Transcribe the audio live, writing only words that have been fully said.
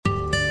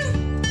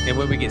And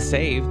when we get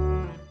saved,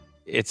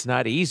 it's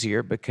not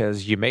easier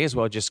because you may as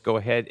well just go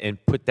ahead and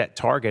put that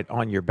target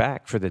on your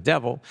back for the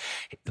devil.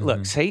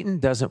 Look, Satan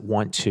doesn't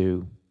want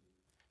to.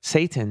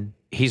 Satan,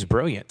 he's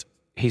brilliant.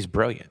 He's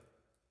brilliant.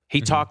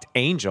 He talked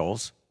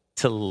angels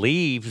to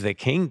leave the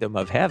kingdom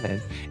of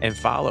heaven and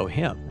follow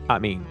him. I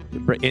mean,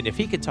 and if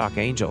he could talk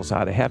angels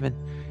out of heaven,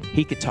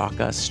 he could talk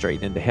us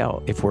straight into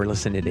hell if we're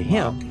listening to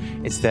him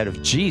instead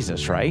of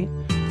Jesus, right?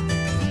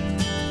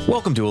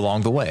 Welcome to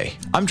Along the Way.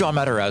 I'm John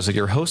Matarazzo,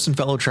 your host and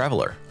fellow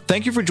traveler.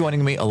 Thank you for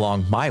joining me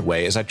along my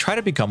way as I try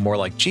to become more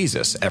like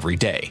Jesus every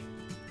day.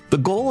 The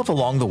goal of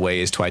Along the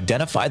Way is to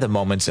identify the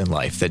moments in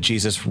life that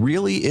Jesus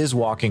really is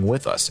walking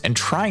with us and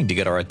trying to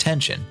get our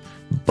attention.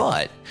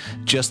 But,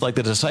 just like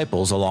the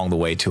disciples along the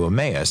way to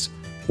Emmaus,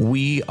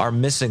 we are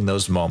missing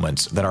those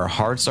moments that our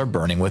hearts are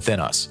burning within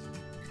us.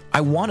 I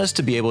want us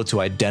to be able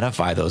to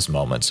identify those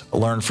moments,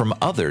 learn from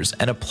others,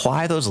 and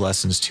apply those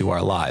lessons to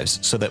our lives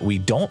so that we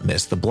don't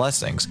miss the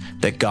blessings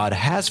that God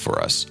has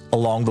for us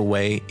along the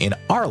way in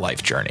our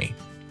life journey.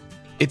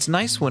 It's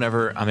nice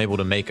whenever I'm able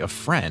to make a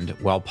friend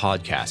while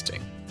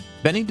podcasting.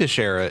 Benny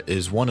DeShera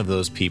is one of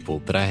those people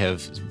that I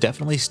have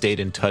definitely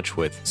stayed in touch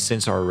with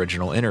since our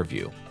original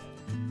interview.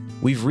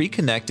 We've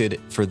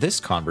reconnected for this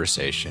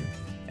conversation,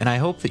 and I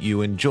hope that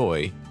you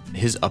enjoy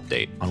his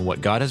update on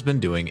what God has been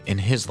doing in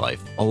his life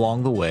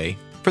along the way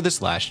for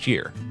this last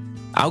year.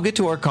 I'll get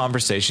to our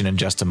conversation in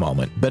just a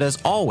moment, but as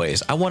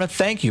always, I want to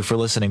thank you for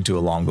listening to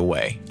Along the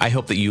Way. I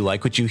hope that you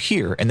like what you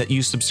hear and that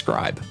you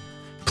subscribe.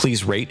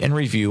 Please rate and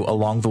review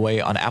Along the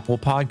Way on Apple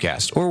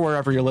Podcasts or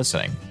wherever you're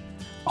listening.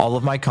 All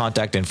of my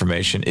contact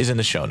information is in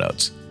the show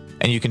notes,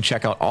 and you can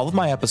check out all of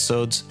my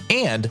episodes,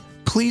 and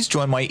please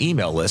join my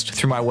email list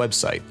through my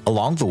website,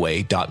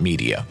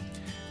 alongtheway.media.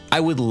 I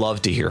would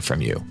love to hear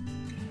from you.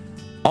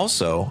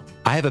 Also,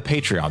 I have a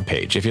Patreon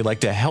page if you'd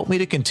like to help me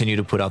to continue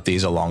to put out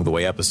these Along the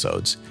Way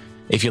episodes.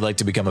 If you'd like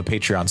to become a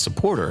Patreon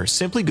supporter,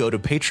 simply go to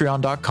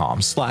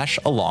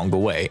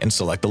patreon.com/alongtheway and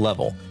select the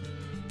level.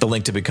 The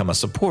link to become a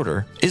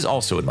supporter is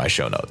also in my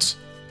show notes.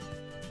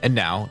 And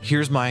now,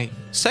 here's my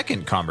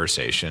second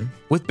conversation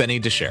with Benny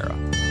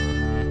DeShera.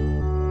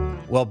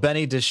 Well,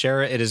 Benny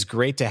DeShera, it is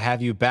great to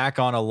have you back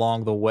on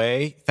Along the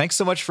Way. Thanks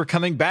so much for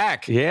coming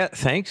back. Yeah,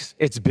 thanks.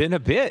 It's been a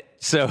bit.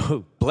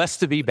 So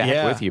blessed to be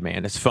back with you,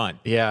 man. It's fun.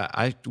 Yeah,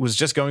 I was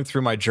just going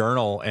through my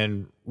journal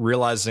and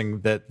realizing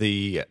that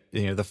the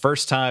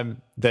first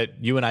time that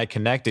you and I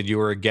connected, you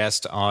were a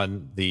guest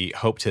on the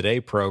Hope Today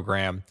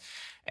program.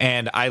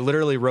 And I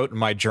literally wrote in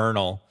my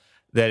journal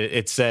that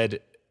it said,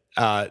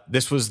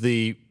 this was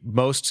the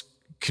most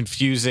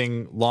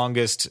confusing,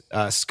 longest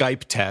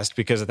Skype test,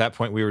 because at that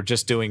point we were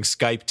just doing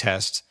Skype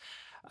tests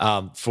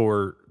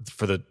for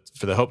the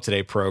Hope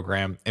Today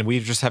program, and we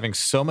were just having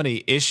so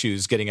many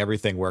issues getting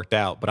everything worked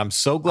out. But I'm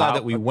so glad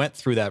that we went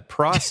through that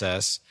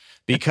process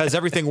because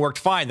everything worked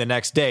fine the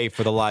next day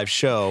for the live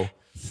show.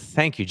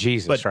 Thank you,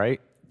 Jesus.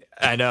 Right?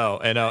 I know,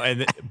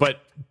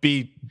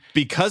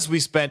 because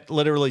we spent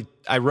literally,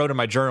 I wrote in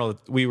my journal,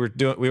 we were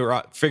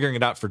figuring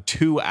it out for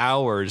 2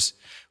 hours.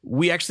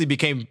 We actually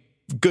became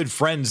good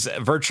friends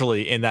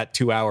virtually in that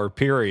 2 hour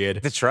period.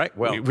 That's right.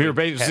 Well, we were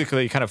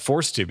basically kind of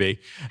forced to be,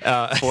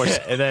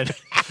 and then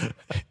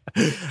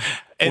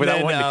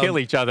without wanting to kill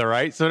each other,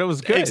 right? So it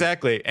was good.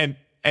 Exactly. And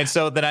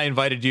so then I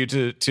invited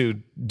you to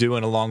do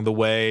an Along the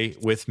Way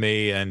with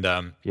me,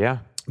 and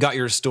got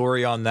your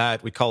story on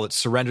that. We call it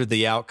Surrender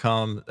the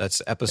Outcome.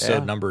 That's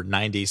episode number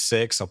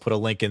 96. I'll put a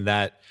link in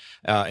that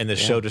in the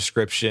show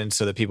description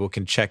so that people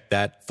can check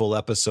that full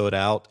episode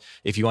out.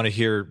 If you want to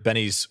hear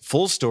Benny's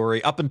full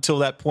story up until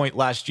that point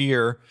last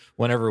year,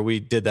 whenever we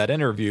did that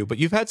interview. But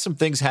you've had some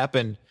things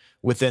happen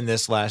within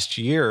this last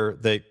year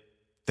that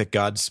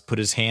God's put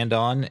his hand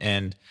on,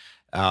 and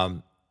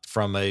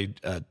from a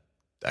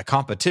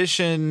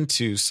competition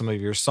to some of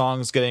your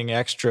songs getting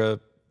extra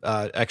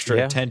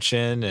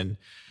attention, and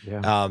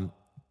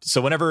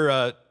so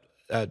whenever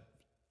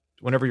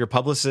your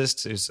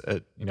publicist is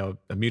a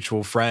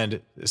mutual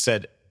friend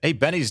said, "Hey,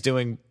 Benny's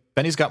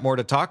got more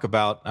to talk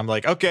about," I'm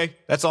like, "Okay,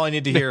 that's all I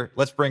need to hear.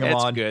 Let's bring him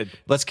on. Good.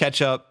 Let's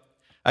catch up.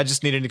 I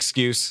just need an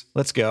excuse.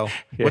 Let's go."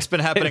 What's been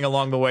happening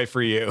along the way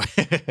for you?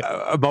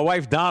 My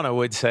wife Donna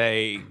would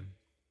say,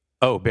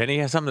 "Oh, Benny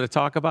has something to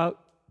talk about."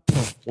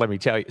 Let me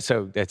tell you.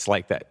 So it's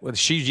like that.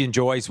 She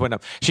enjoys when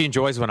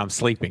I'm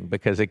sleeping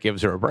because it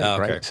gives her a break,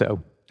 right?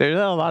 So there's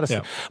a lot of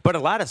stuff, but a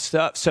lot of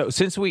stuff. So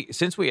since we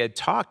had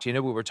talked, we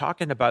were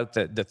talking about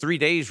the 3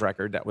 days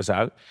record that was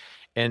out,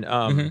 and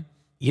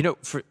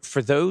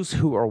for those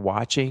who are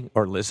watching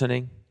or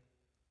listening,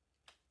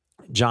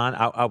 John,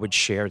 I would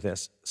share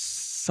this.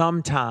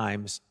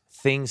 Sometimes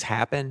things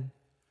happen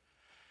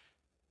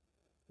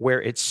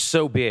where it's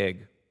so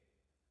big,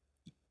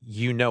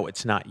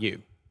 it's not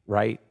you.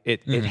 Right?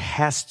 It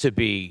has to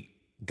be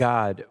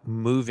God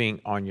moving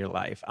on your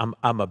life. I'm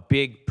a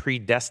big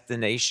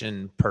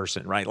predestination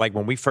person, right? Like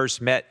when we first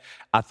met,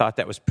 I thought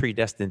that was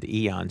predestined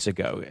eons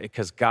ago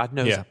because God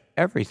knows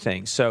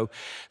everything. So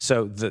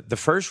the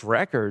first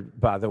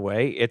record, by the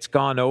way, it's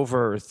gone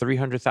over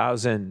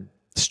 300,000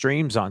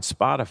 streams on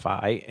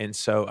Spotify, and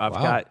so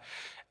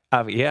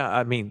Yeah,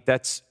 I mean,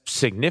 that's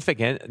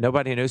significant.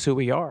 Nobody knows who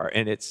we are,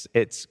 and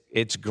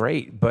it's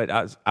great. But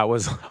I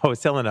was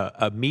telling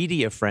a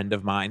media friend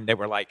of mine, they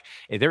were like,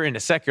 they're in the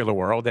secular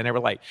world, and they were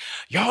like,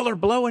 y'all are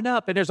blowing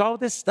up, and there's all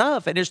this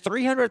stuff, and there's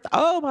 300.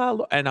 Oh my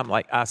Lord. And I'm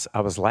like,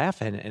 I was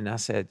laughing, and I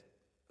said,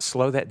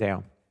 slow that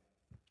down.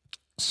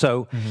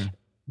 So,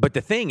 but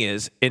the thing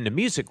is, in the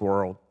music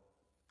world,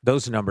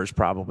 those numbers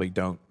probably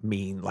don't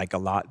mean like a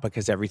lot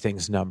because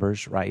everything's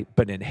numbers, right?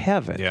 But in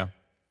heaven, Yeah.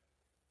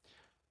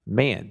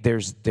 Man,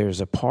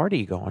 there's a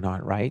party going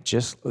on, right?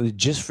 Just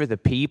for the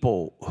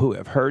people who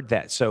have heard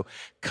that. So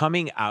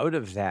coming out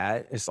of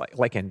that, it's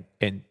like in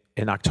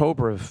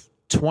October of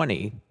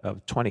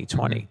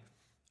 2020,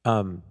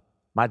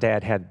 my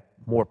dad had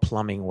more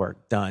plumbing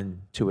work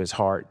done to his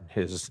heart,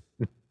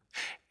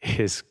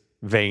 his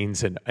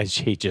veins, and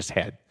he just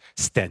had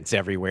stents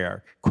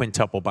everywhere,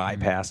 quintuple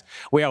bypass.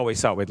 We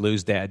always thought we'd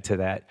lose Dad to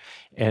that,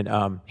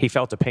 and he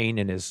felt a pain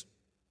in his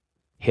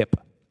hip.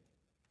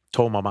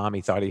 Told my mom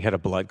he thought he had a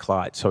blood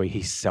clot, so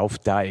he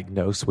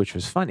self-diagnosed, which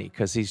was funny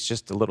because he's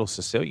just a little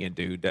Sicilian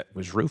dude that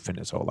was roofing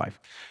his whole life.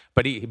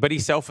 But he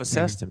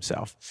self-assessed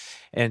himself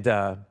and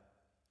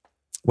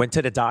went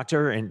to the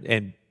doctor.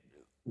 And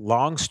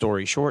long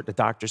story short, the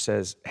doctor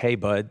says, "Hey,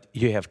 bud,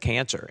 you have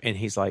cancer." And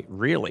he's like,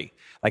 "Really?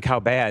 Like how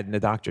bad?" And the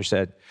doctor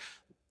said,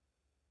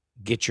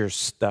 "Get your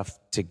stuff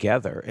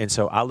together." And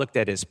so I looked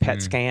at his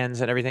PET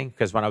scans and everything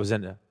because when I was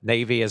in the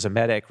Navy as a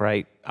medic,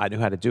 right, I knew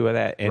how to do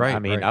that. And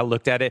I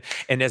looked at it,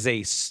 and as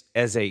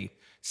a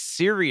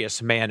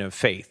serious man of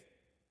faith,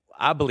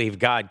 I believe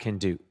God can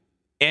do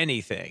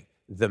anything.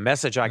 The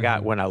message I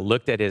got when I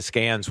looked at his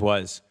scans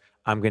was,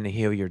 "I'm going to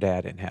heal your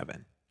dad in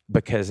heaven,"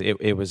 because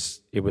it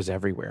was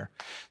everywhere.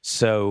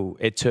 So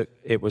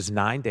it was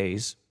 9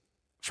 days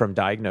from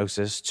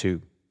diagnosis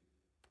to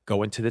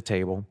going to the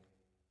table.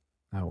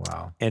 Oh,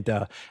 wow. And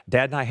Dad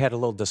and I had a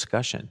little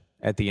discussion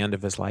at the end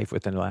of his life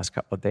within the last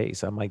couple of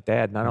days. I'm like,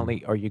 "Dad, not only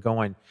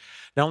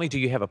do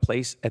you have a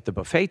place at the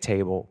buffet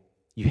table,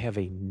 you have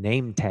a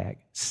name tag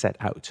set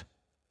out.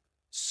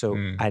 So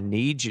I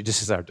need you,"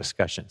 this is our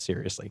discussion,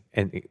 seriously.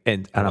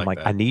 And I'm like,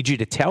 "I need you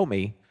to tell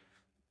me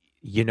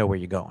you know where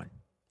you're going.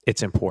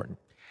 It's important."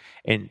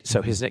 And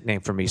so his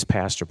nickname for me is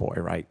Pastor Boy,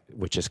 right?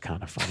 Which is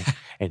kind of funny.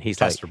 And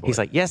he's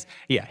like, "Yes,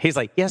 yeah." He's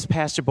like, "Yes,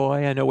 Pastor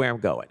Boy, I know where I'm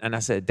going." And I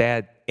said,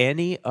 "Dad,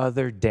 any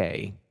other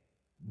day,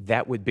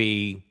 that would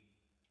be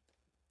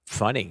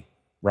funny,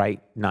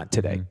 right? Not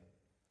today.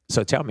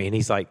 So tell me." And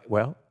he's like,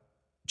 "Well,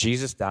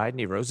 Jesus died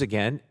and he rose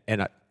again.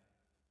 And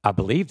I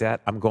believe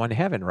that. I'm going to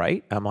heaven,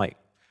 right?" I'm like,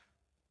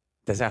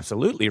 "That's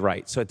absolutely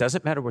right. So it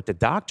doesn't matter what the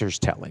doctor's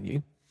telling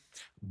you,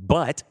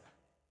 but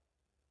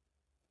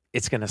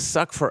it's going to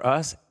suck for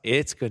us.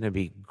 It's going to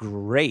be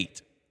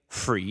great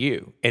for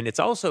you. And it's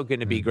also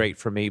going to be great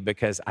for me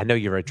because I know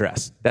your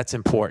address. That's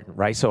important,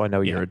 right? So I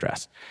know your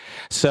address."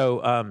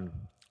 So,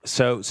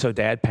 so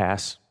Dad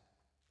passed,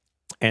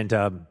 and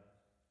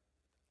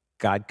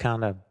God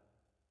kind of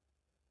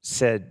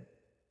said,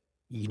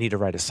 "You need to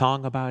write a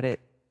song about it,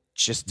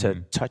 just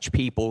to touch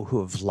people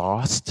who have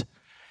lost."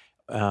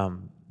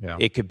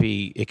 It could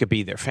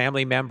be their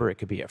family member. It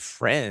could be a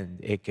friend.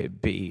 It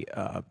could be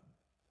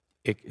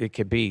it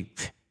could be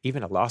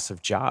even a loss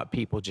of job.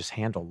 People just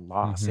handle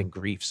loss and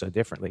grief so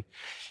differently.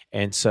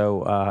 And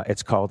so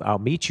it's called "I'll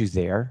Meet You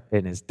There,"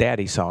 and it's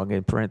Daddy song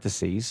in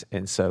parentheses.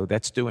 And so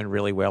that's doing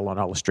really well on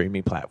all the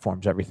streaming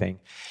platforms, everything.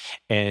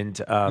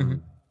 And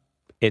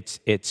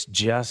it's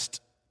just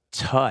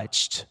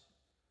touched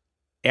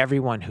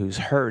everyone who's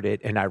heard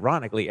it. And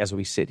ironically, as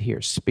we sit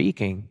here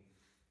speaking,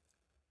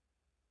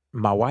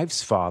 my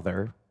wife's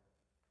father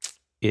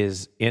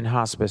is in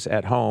hospice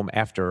at home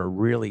after a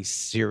really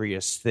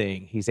serious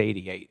thing. He's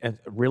 88, a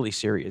really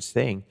serious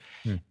thing.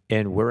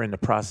 And we're in the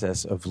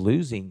process of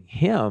losing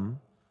him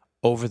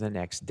over the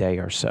next day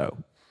or so.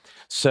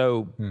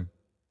 So,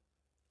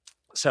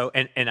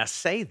 and I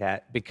say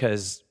that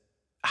because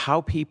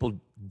how people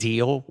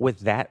deal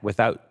with that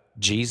without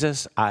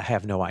Jesus, I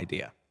have no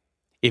idea.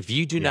 If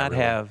you do not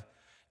have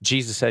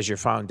Jesus as your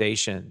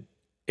foundation,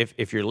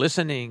 if you're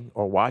listening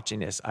or watching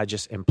this, I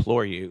just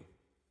implore you,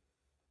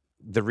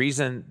 the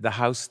reason the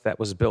house that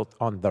was built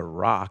on the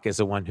rock is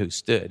the one who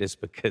stood is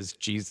because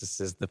Jesus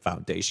is the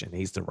foundation.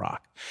 He's the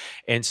rock.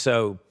 And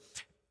so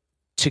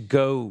to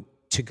go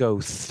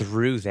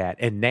through that,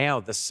 and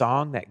now the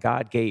song that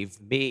God gave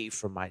me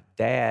for my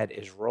dad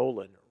is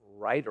rolling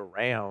right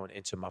around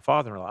into my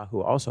father-in-law,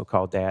 who also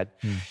called Dad.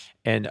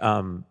 And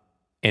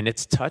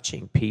it's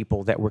touching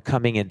people that we're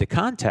coming into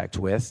contact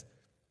with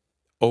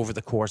over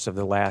the course of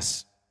the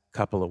last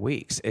couple of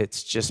weeks.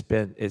 It's just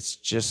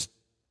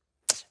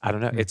I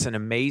don't know. It's an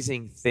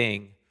amazing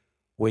thing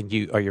when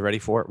are you ready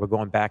for it? We're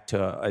going back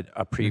to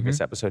a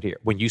previous episode here.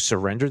 When you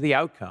surrender the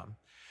outcome,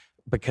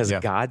 because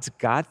God's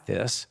got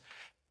this,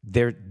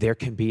 there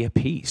can be a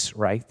peace,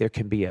 right? There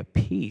can be a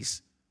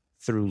peace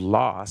through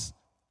loss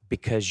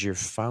because you're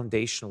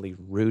foundationally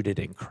rooted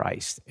in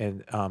Christ.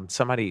 And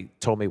somebody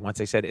told me once,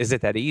 they said, "Is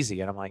it that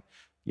easy?" And I'm like,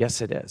 yes,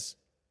 it is.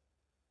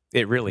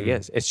 It really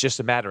is. It's just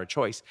a matter of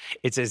choice.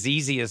 It's as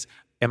easy as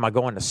am I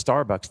going to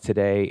Starbucks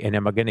today, and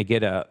am I going to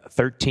get a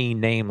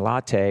 13-name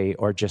latte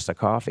or just a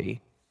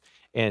coffee?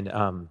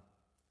 And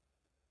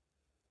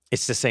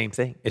it's the same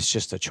thing. It's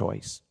just a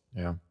choice.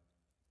 Yeah.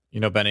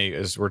 Benny,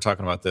 as we're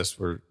talking about this,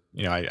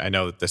 I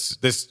know that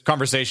this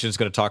conversation is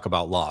going to talk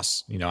about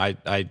loss.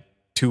 I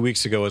 2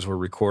 weeks ago, as we're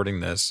recording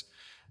this,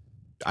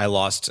 I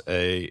lost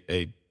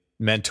a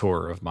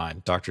mentor of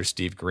mine, Dr.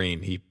 Steve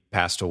Green. He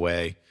passed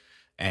away,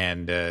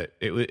 and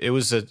it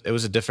was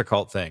a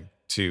difficult thing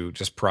to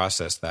just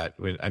process that.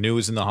 I knew he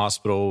was in the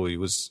hospital. He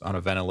was on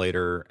a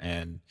ventilator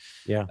and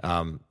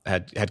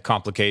had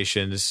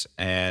complications,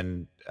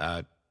 and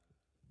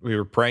we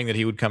were praying that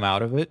he would come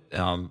out of it,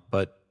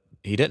 but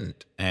he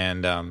didn't.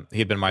 And he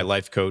had been my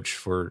life coach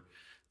for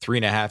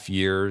 3.5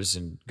 years,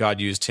 and God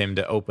used him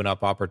to open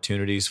up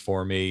opportunities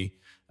for me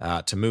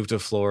to move to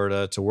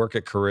Florida, to work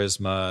at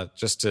Charisma,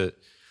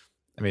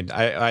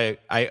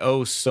 I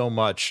owe so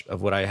much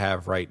of what I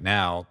have right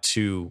now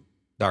to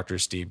Dr.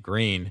 Steve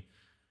Green.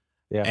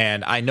 Yeah.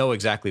 And I know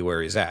exactly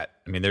where he's at.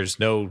 There's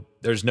no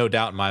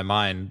doubt in my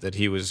mind that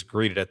he was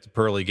greeted at the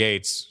pearly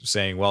gates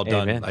saying, "Well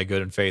done, Amen, thy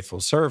good and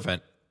faithful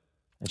servant."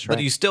 That's right.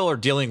 But you still are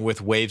dealing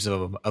with waves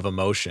of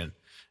emotion,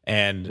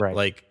 and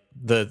like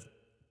the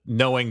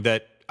knowing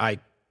that I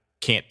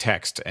can't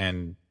text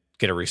and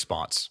get a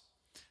response.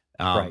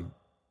 Right.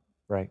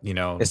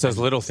 It's those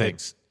little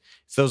things.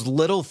 It's those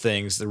little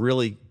things that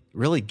really,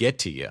 really get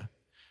to you.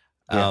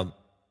 Yeah.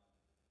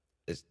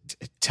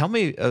 Tell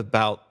me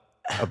about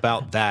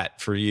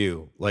that for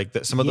you,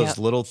 like some of those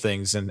little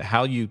things, and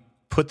how you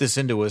put this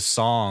into a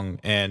song.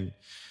 And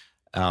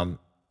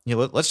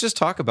let's just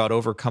talk about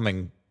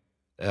overcoming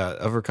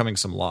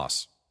some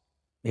loss.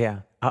 Yeah,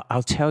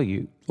 I'll tell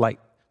you, like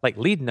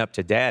leading up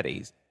to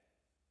Daddy's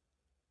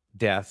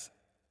death,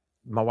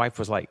 my wife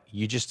was like,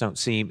 "You just don't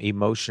seem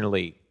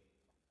emotionally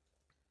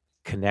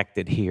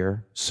connected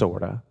here,"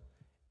 sorta.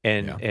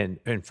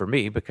 And for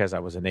me, because I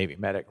was a Navy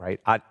medic, right?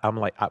 I'm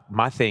like,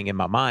 my thing in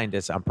my mind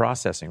is I'm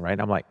processing, right?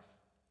 I'm like,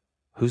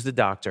 who's the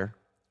doctor?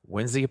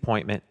 When's the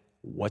appointment?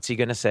 What's he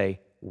going to say?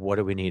 What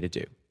do we need to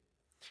do?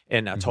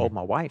 And I told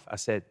my wife, I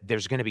said,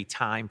 there's going to be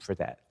time for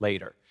that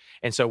later.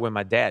 And so when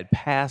my dad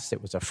passed,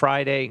 it was a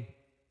Friday.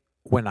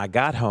 When I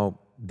got home,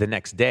 the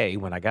next day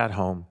when I got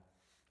home,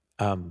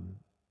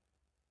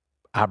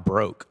 I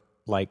broke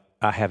like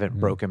I haven't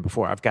broken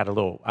before. I've got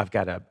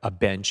a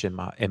bench in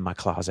my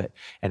closet,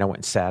 and I went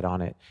and sat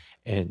on it,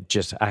 and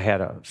I had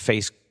a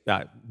face,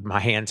 my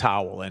hand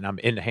towel, and I'm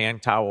in the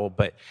hand towel,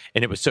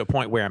 and it was to a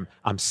point where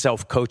I'm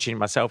self-coaching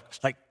myself,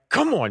 like,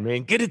 come on,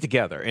 man, get it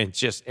together. And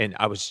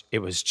it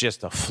was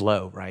just a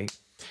flow, right?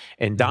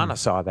 And Donna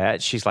saw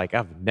that. She's like,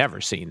 I've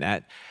never seen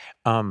that.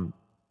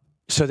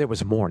 So there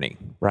was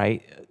mourning,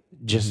 right?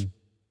 Just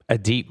a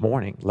deep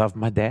mourning. Loved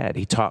my dad.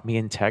 He taught me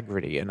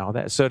integrity and all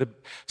that. So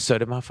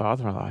did my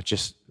father-in-law.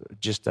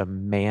 Just a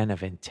man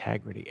of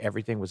integrity.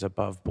 Everything was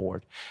above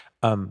board.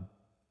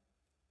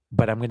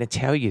 But I'm going to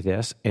tell you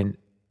this, and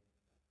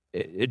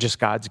it just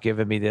God's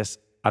given me this.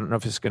 I don't know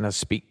if it's going to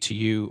speak to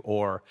you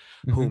or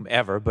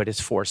whomever, but it's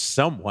for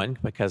someone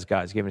because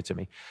God's given it to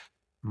me.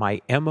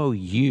 My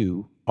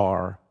MOURNING,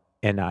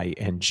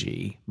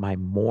 my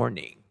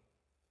mourning,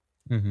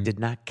 did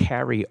not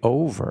carry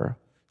over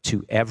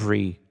to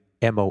every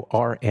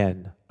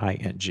MORNING.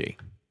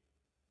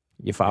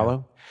 You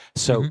follow? Yeah.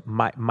 So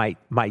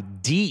my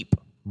deep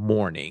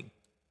mourning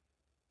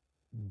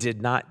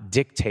did not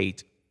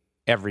dictate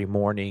every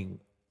morning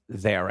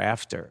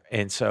thereafter.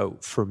 And so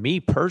for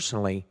me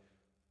personally,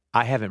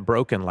 I haven't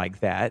broken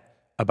like that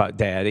about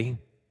Daddy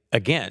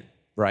again,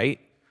 right?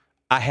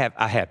 I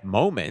had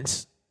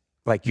moments,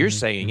 like you're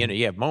saying,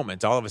 you have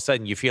moments. All of a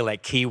sudden, you feel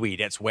like kiwi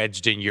that's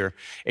wedged in your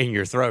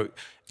throat.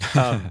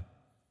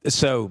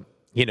 So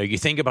you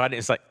think about it,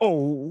 it's like,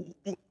 oh,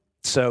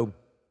 so.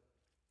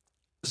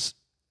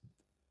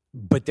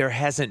 But there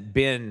hasn't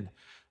been,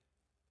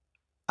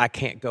 I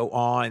can't go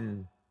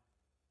on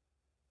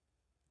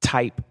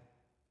type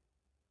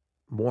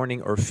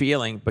mourning or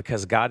feeling,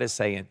 because God is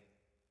saying,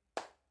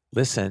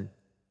 listen,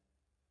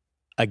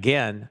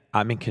 again,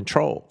 I'm in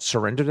control.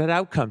 Surrender that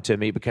outcome to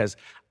me, because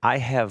I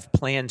have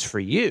plans for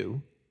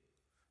you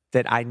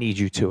that I need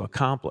you to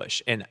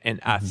accomplish. And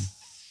I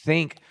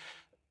think,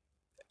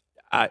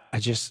 I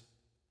just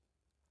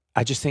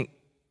think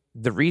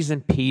the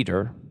reason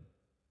Peter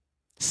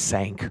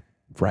sank,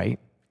 right,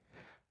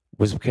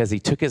 was because he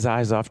took his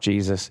eyes off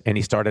Jesus and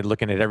he started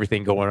looking at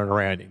everything going on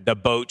around him. The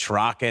boat's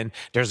rocking.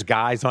 There's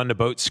guys on the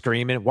boat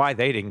screaming. Why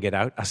they didn't get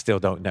out, I still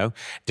don't know.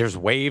 There's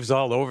waves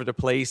all over the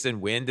place and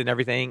wind and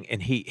everything.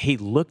 And he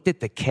looked at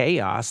the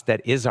chaos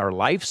that is our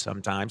life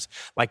sometimes,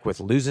 like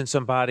with losing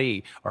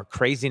somebody or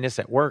craziness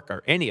at work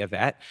or any of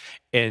that.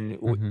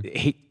 And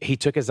he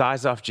took his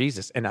eyes off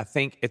Jesus. And I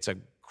think it's a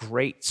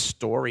great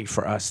story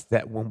for us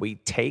that when we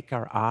take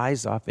our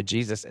eyes off of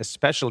Jesus,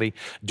 especially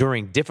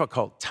during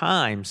difficult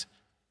times,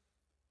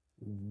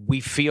 we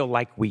feel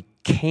like we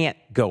can't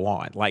go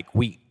on, like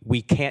we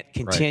can't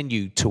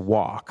continue to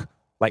walk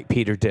like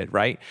Peter did,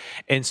 right?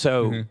 And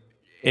so,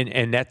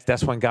 and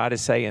that's when God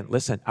is saying,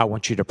 listen, I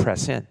want you to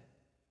press in.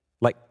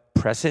 Like,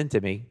 press into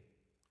me,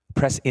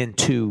 Press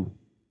into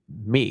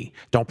me.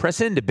 Don't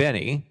press into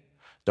Benny.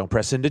 Don't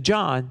press into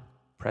John.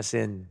 Press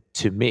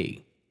into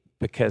me,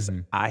 because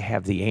I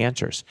have the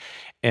answers.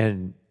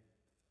 And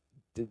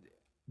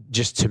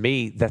just to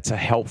me, that's a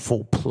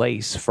helpful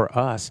place for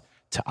us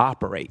to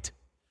operate,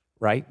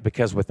 right?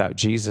 Because without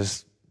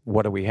Jesus,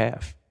 what do we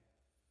have?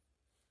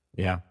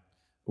 Yeah.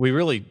 We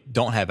really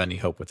don't have any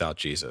hope without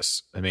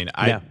Jesus. I mean,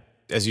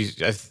 as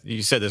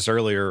you said this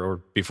earlier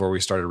or before we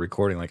started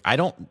recording, like, I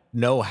don't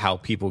know how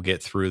people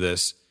get through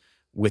this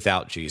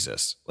without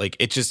Jesus. Like,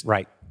 it just,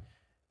 right.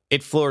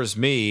 It floors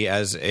me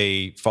as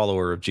a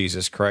follower of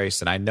Jesus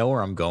Christ, and I know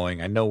where I'm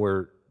going. I know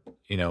where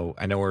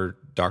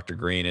Dr.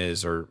 Green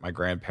is or my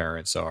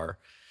grandparents are,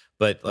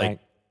 but like,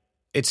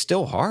 it's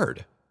still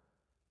hard.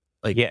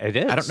 Like, yeah, it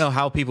is. I don't know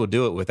how people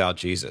do it without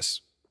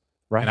Jesus.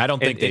 Right. And I don't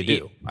think they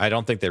do. I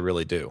don't think they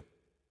really do.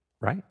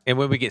 Right. And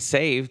when we get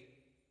saved,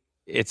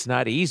 it's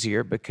not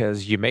easier,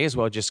 because you may as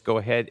well just go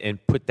ahead and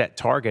put that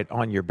target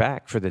on your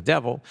back for the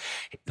devil.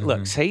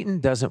 Look, Satan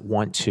does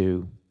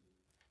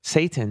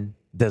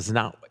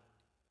not.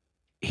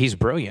 He's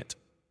brilliant.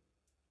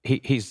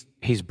 He's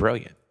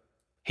brilliant.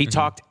 He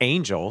talked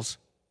angels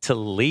to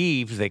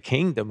leave the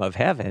kingdom of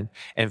heaven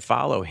and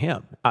follow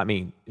him. I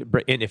mean,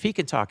 and if he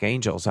can talk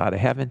angels out of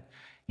heaven,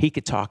 he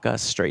could talk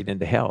us straight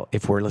into hell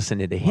if we're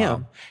listening to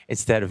him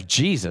instead of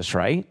Jesus,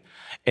 right?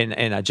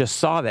 And I just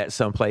saw that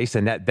someplace,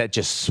 and that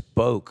just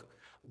spoke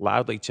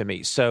loudly to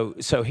me. So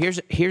here's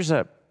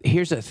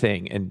a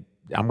thing, and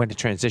I'm going to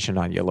transition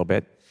on you a little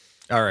bit.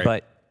 All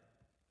right.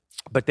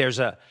 But this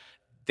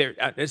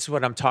is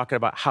what I'm talking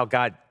about, how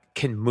God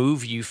can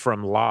move you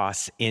from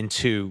loss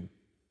into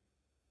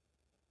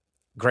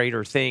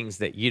greater things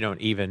that you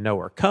don't even know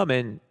are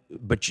coming,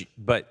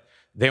 but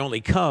they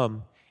only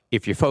come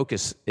if your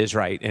focus is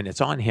right and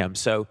it's on him.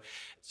 So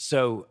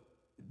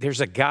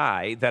there's a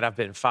guy that I've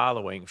been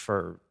following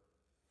for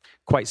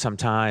quite some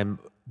time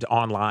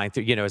online.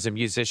 As a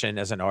musician,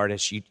 as an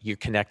artist, you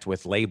connect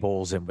with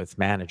labels and with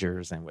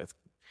managers and with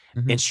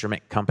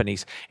instrument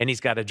companies. And he's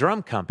got a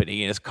drum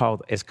company, and it's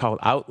called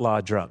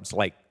Outlaw Drums,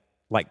 like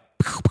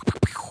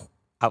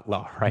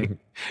outlaw, right?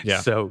 Yeah.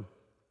 So,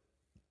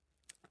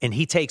 and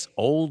he takes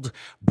old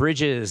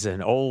bridges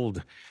and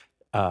old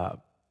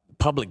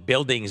public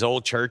buildings,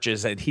 old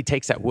churches, and he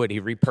takes that wood,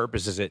 he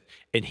repurposes it,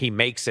 and he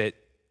makes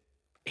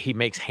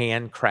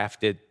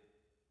handcrafted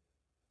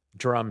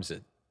drums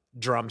and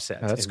drum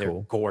sets. That's and they're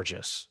cool.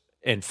 Gorgeous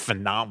and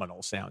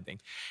phenomenal sounding.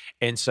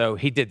 And so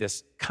he did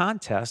this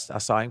contest. I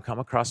saw him come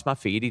across my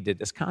feed. He did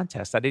this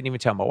contest. I didn't even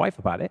tell my wife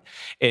about it.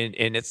 And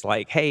it's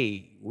like,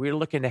 hey, we're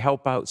looking to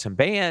help out some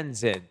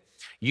bands, and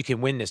you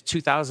can win this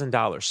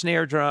 $2,000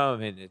 snare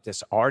drum. And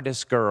this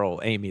artist girl,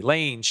 Amy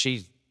Lane,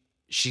 she's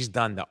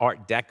done the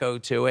Art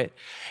Deco to it.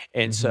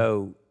 And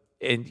so,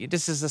 and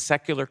this is a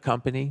secular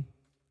company,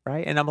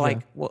 right? And I'm like,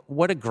 well,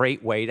 what a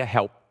great way to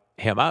help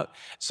him out.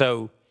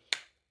 So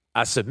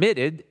I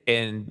submitted,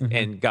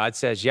 and God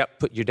says, yep,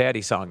 put your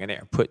daddy song in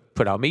there.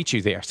 Put I'll Meet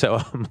You there. So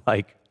I'm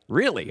like,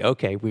 really?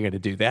 Okay, we're going to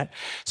do that.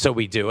 So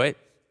we do it.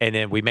 And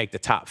then we make the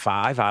top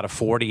 5 out of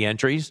 40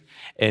 entries.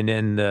 And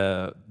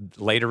then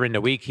later in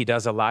the week, he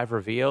does a live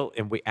reveal,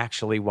 and we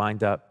actually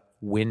wind up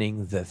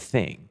winning the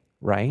thing,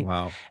 right?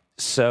 Wow.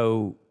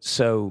 So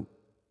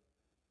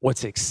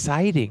what's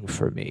exciting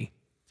for me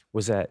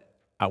was that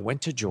I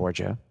went to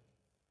Georgia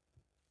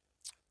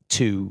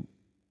to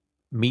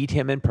meet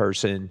him in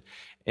person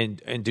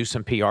and do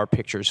some PR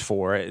pictures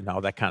for it and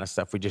all that kind of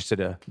stuff. We just did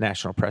a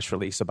national press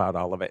release about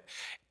all of it.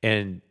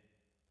 And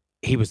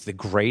he was the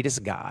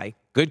greatest guy,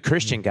 good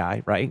Christian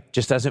guy, right?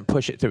 Just doesn't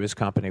push it through his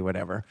company,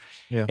 whatever.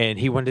 Yeah. And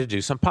he wanted to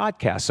do some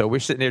podcasts. So we're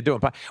sitting there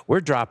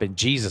we're dropping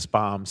Jesus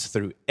bombs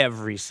through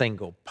every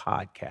single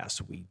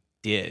podcast we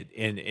did.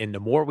 And the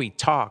more we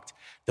talked,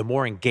 the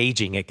more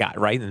engaging it got,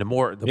 right? And the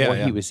more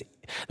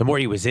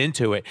he was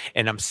into it.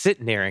 And I'm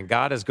sitting there, and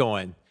God is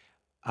going,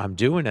 I'm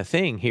doing a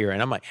thing here.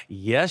 And I'm like,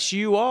 yes,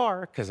 you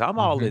are, because I'm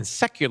all in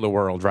secular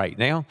world right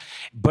now.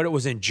 But it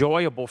was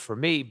enjoyable for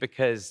me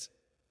because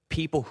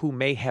people who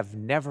may have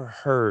never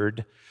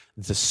heard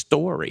the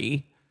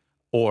story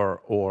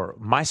or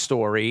my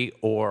story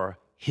or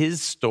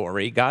his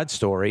story, God's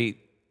story,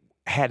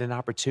 had an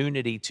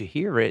opportunity to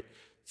hear it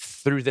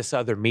through this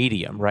other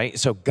medium, right?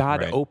 So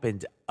God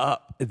opened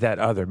up that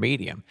other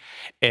medium,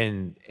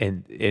 and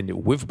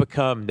we've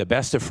become the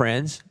best of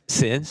friends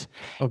since.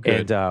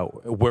 And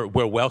we're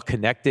well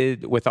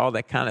connected with all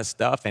that kind of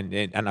stuff.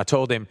 And I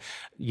told him,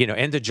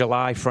 end of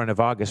July, front of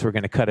August, we're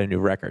going to cut a new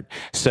record.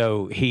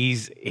 So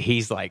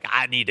he's like,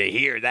 I need to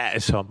hear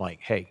that. So I'm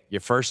like, hey,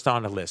 you're first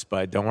on the list,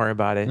 bud. Don't worry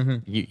about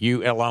it.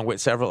 You along with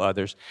several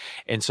others.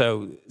 And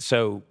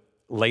so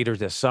later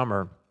this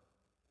summer,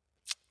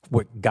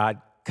 what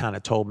God kind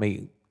of told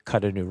me,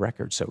 cut a new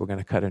record. So we're going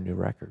to cut a new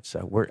record.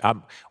 So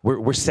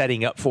we're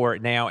setting up for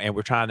it now, and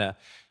we're trying to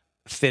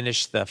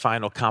finish the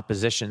final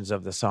compositions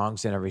of the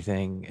songs and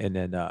everything. And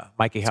then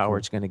Mikey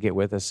Howard's going to get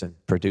with us and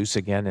produce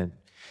again, and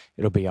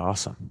it'll be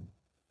awesome.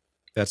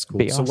 That's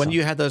cool. So when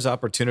you had those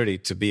opportunity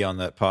to be on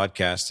that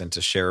podcast and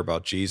to share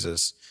about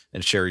Jesus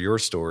and share your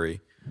story,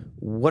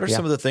 What are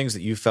some of the things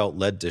that you felt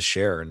led to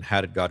share, and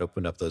how did God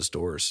open up those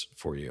doors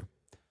for you?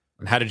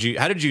 And how did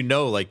you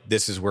know, like,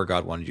 this is where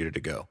God wanted you to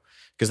go?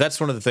 Because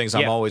that's one of the things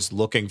I'm always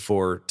looking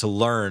for to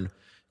learn.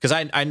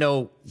 Because I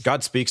know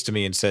God speaks to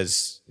me and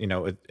says,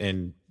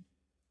 in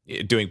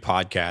doing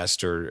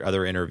podcasts or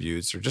other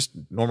interviews or just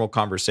normal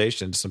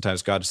conversations,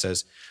 sometimes God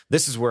says,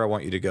 this is where I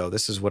want you to go.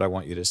 This is what I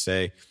want you to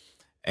say.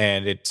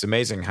 And it's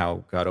amazing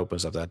how God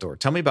opens up that door.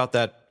 Tell me about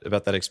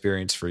that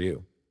experience for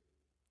you.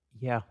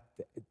 Yeah,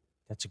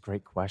 that's a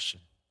great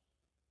question.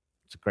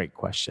 It's a great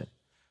question.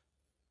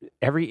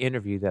 Every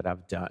interview that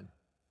I've done,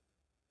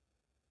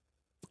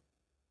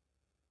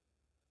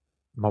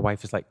 my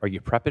wife is like, are you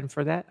prepping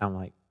for that? I'm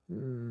like,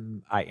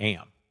 I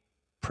am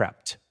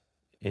prepped.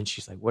 And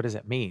she's like, what does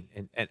that mean?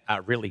 And I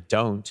really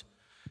don't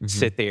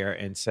sit there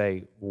and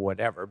say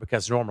whatever,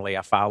 because normally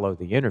I follow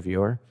the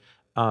interviewer.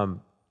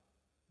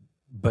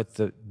 But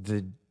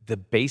the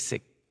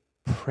basic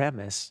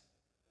premise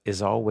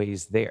is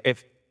always there.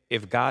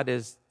 If God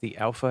is the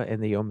Alpha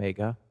and the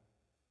Omega,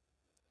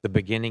 the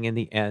beginning and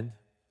the end,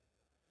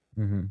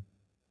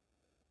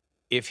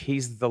 if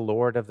he's the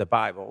Lord of the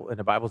Bible, and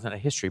the Bible's not a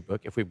history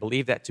book, if we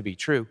believe that to be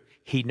true,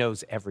 he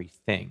knows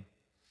everything.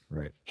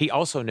 Right. He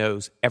also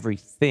knows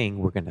everything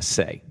we're going to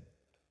say.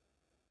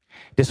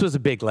 This was a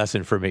big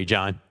lesson for me,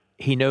 John.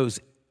 He knows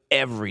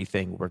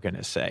everything we're going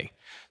to say.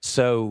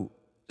 So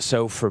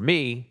for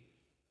me,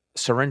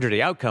 surrender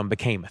the outcome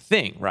became a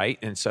thing, right?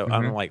 And so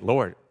I'm like,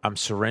 Lord, I'm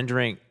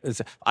surrendering.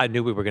 I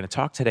knew we were going to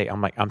talk today.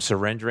 I'm like, I'm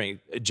surrendering.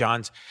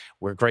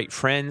 We're great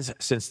friends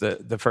since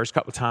the first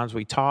couple of times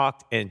we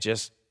talked, and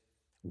just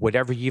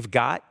whatever you've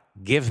got,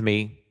 give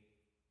me,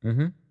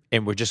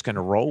 and we're just going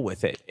to roll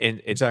with it.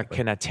 And exactly.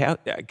 Can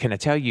I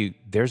tell you,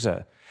 there's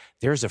a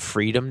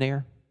freedom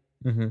there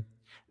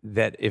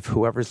that if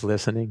whoever's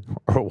listening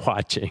or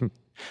watching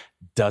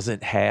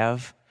doesn't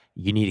have,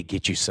 you need to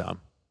get you some.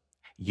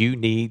 You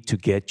need to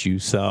get you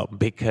some,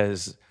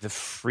 because the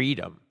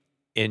freedom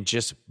in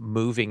just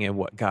moving in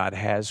what God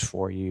has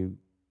for you,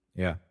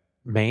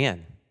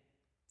 man,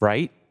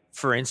 right?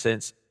 For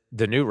instance,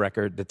 the new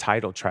record, the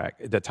title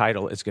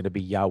is going to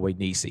be Yahweh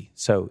Nisi.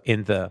 So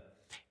in the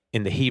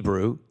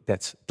Hebrew,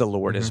 that's the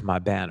Lord is my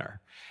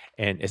banner.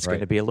 And it's going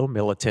to be a little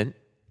militant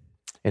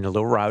and a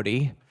little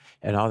rowdy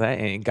and all that.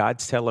 And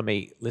God's telling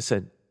me,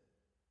 listen,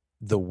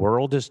 the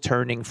world is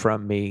turning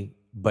from me,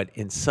 but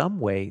in some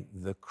way,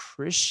 the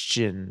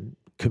Christian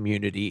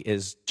community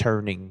is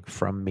turning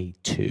from me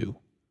too.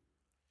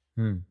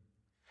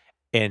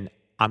 And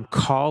I'm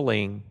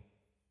calling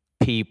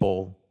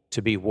people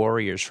to be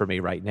warriors for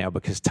me right now,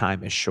 because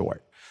time is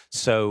short.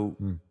 So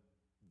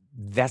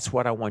that's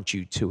what I want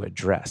you to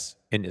address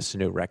in this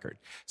new record.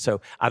 So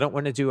I don't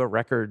want to do a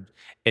record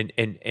and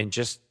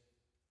just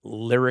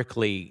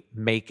lyrically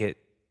make it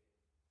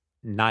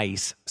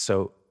nice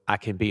so I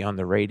can be on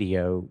the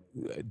radio.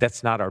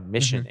 That's not our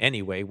mission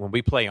anyway. When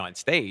we play on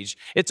stage,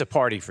 it's a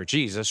party for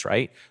Jesus,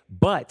 right?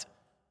 But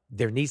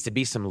there needs to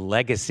be some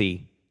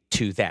legacy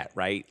to that,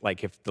 right?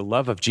 Like, if the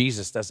love of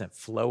Jesus doesn't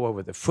flow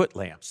over the foot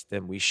lamps,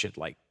 then we should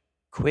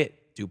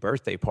quit, do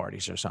birthday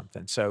parties or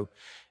something. So,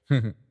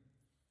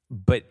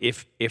 but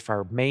if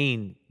our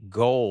main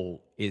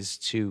goal is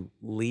to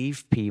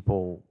leave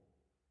people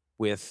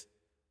with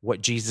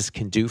what Jesus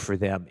can do for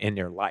them in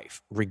their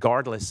life,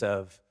 regardless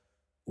of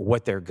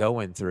what they're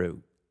going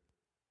through,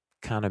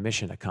 kind of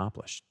mission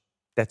accomplished.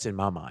 That's in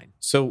my mind.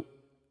 So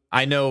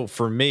I know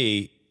for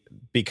me,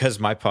 because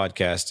my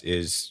podcast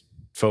is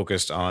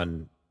focused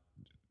on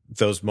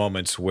those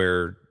moments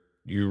where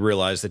you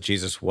realize that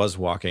Jesus was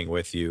walking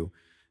with you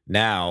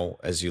now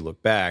as you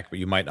look back, but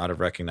you might not have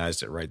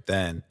recognized it right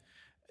then.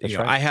 That's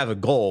right. I have a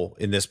goal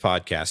in this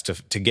podcast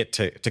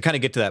to kind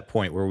of get to that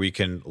point where we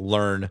can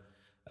learn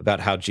about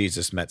how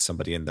Jesus met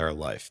somebody in their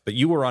life. But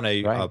you were on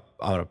a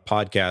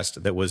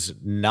podcast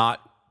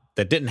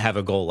that didn't have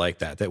a goal like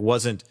that. That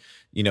wasn't,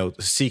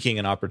 seeking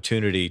an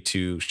opportunity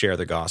to share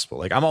the gospel.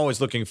 Like, I'm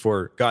always looking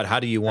for, God, how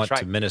do you want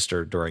to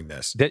minister during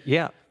this?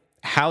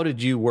 How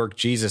did you work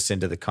Jesus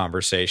into the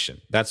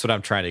conversation? That's what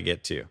I'm trying to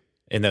get to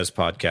in those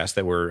podcasts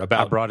that were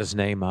about. I brought his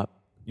name up.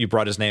 You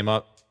brought his name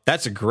up?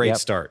 That's a great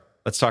start.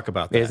 Let's talk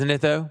about that. Isn't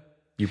it, though?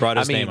 You brought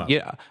his name up.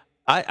 Yeah.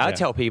 I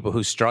tell people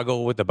who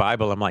struggle with the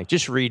Bible, I'm like,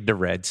 just read the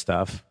red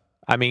stuff.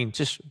 I mean,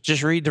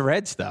 just read the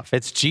red stuff.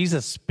 It's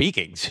Jesus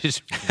speaking.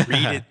 Just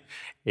read it.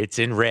 It's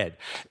in red.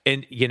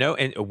 And,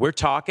 and we're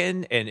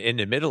talking, and in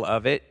the middle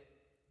of it,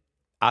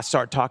 I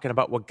start talking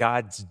about what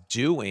God's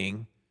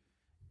doing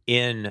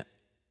in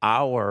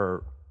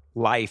our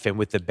life and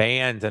with the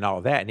band and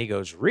all that. And he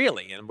goes,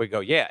 really? And we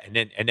go, yeah. And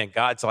then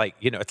God's like,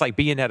 it's like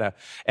being at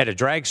a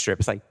drag strip.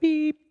 It's like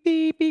beep,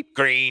 beep, beep,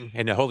 green.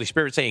 And the Holy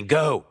Spirit saying,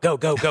 go, go,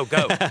 go, go,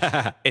 go.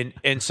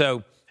 and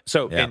so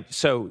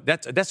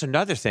that's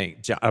another thing.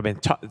 I mean,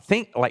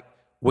 think like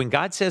when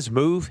God says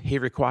move, he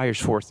requires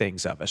 4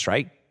 things of us,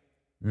 right?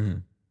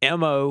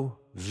 MOVE.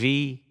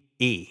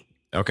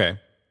 Okay.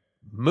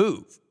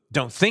 Move.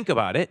 Don't think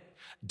about it.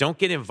 Don't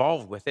get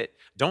involved with it.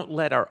 Don't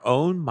let our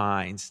own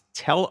minds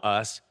tell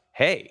us,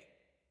 hey,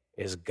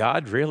 is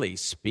God really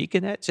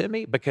speaking that to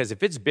me? Because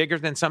if it's bigger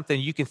than something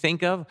you can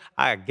think of,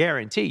 I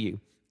guarantee you,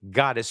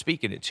 God is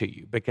speaking it to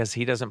you, because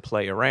he doesn't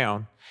play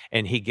around,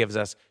 and he gives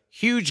us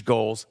huge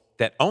goals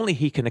that only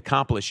he can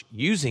accomplish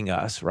using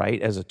us,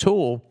 right, as a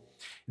tool.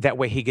 That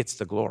way he gets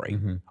the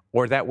glory,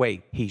 or that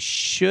way he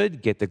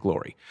should get the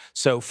glory.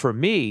 So for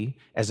me,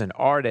 as an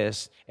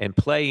artist and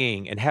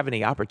playing and having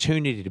the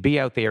opportunity to be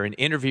out there and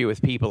interview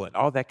with people and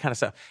all that kind of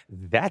stuff,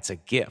 that's a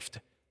gift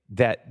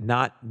that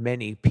not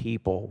many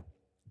people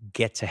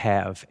get to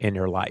have in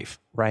their life,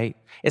 right?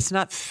 It's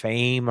not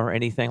fame or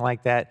anything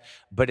like that,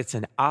 but it's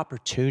an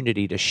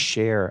opportunity to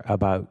share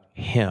about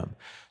him.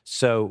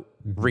 So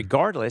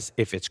regardless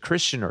if it's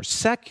Christian or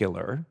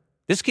secular,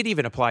 this could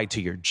even apply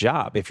to your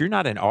job. If you're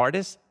not an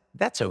artist,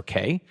 that's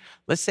okay.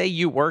 Let's say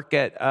you work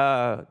at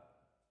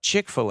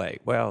Chick-fil-A.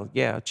 Well,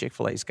 yeah,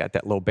 Chick-fil-A's got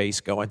that little bass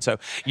going. So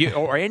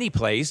or any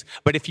place,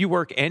 but if you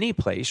work any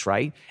place,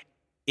 right,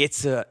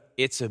 it's a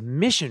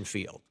mission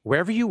field.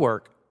 Wherever you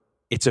work,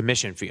 it's a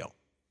mission field.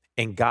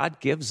 And God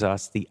gives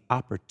us the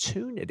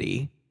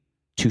opportunity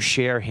to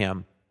share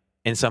him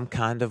in some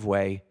kind of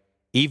way,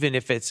 even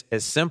if it's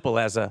as simple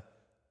as a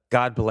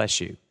God bless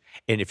you.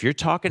 And if you're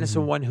talking to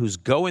someone who's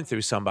going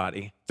through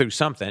something,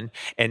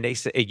 and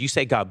you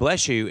say, God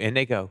bless you, and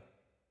they go,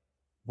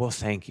 well,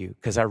 thank you,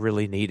 because I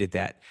really needed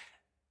that.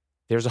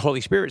 There's a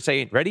Holy Spirit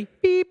saying, ready?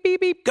 Beep,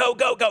 beep, beep, go,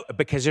 go, go.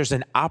 Because there's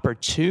an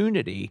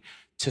opportunity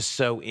to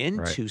sow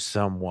into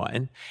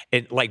someone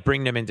and like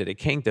bring them into the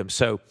kingdom.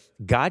 So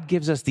God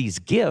gives us these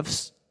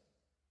gifts.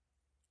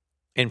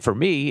 And for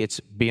me,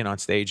 it's being on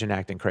stage and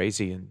acting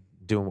crazy and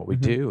doing what we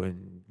do,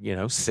 and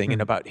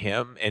singing about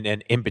him. And then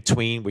in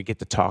between, we get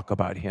to talk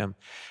about him.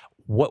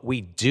 What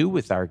we do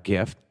with our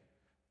gift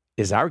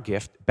is our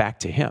gift back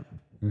to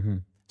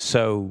him.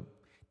 So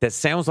that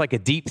sounds like a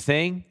deep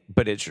thing,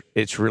 but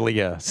it's really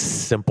a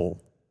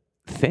simple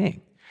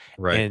thing.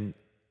 Right. And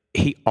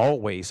he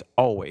always,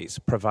 always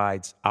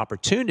provides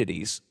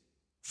opportunities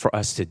for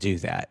us to do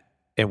that.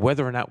 And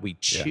whether or not we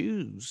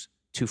choose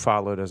to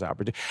follow those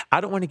opportunities.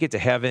 I don't want to get to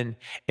heaven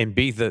and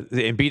be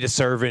the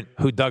servant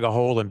who dug a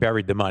hole and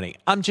buried the money.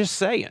 I'm just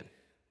saying.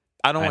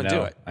 I don't want to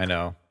do it. I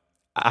know.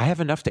 I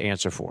have enough to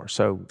answer for.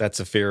 So that's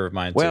a fear of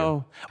mine too.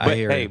 Well,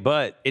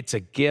 but it's a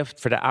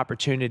gift for the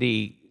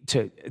opportunity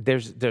to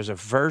there's a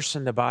verse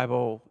in the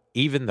Bible,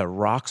 even the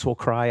rocks will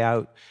cry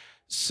out.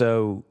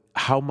 So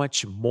how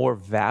much more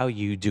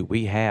value do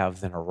we have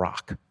than a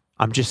rock?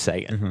 I'm just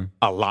saying,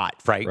 a lot,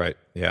 right? Right,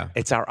 yeah.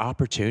 It's our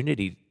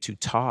opportunity to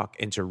talk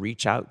and to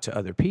reach out to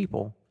other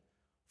people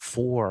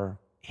for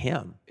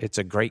him. It's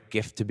a great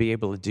gift to be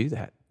able to do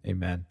that.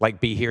 Amen. Like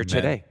be here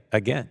today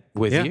again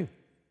with you.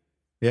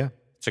 Yeah.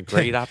 It's a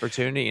great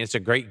opportunity, and it's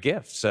a great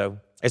gift. So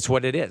it's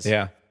what it is.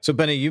 Yeah. So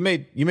Benny, you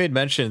made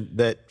mention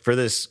that for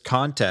this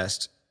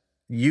contest,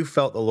 you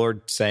felt the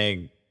Lord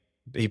saying,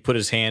 he put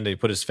his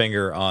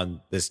finger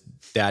on this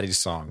Daddy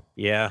song.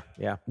 Yeah.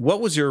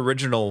 What was your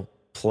original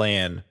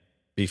plan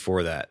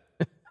before that?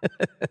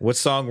 What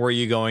song were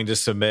you going to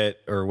submit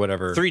or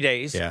whatever? 3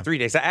 days. Yeah. 3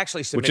 days. I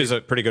actually submitted. Which is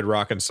a pretty good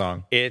rockin'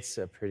 song. It's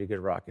a pretty good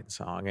rockin'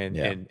 song.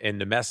 And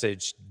the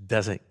message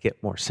doesn't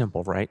get more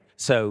simple, right?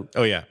 So.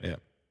 Oh, yeah.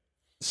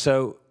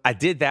 So I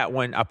did that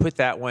one. I put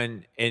that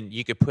one, and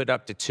you could put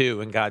up to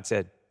 2, and God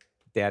said,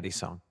 Daddy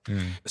song.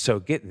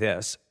 So get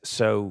this.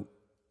 So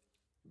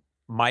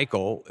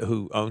Michael,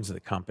 who owns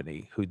the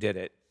company, who did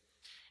it,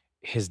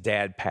 his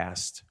dad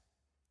passed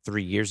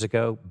 3 years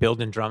ago,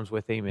 building drums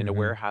with him in a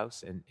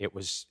warehouse. And it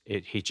was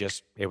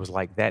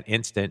like that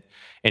instant.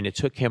 And it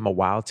took him a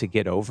while to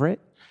get over it,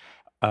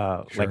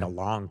 like a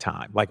long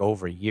time, like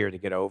over a year to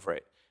get over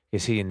it.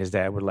 Because he and his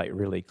dad were like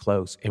really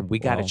close. And we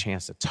got a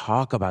chance to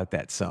talk about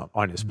that song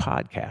on his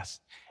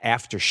podcast.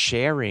 After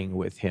sharing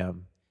with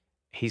him,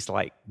 he's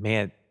like,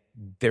 man,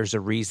 there's a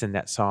reason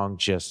that song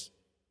just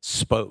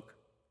spoke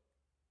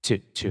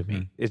to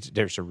me.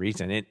 There's a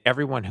reason. And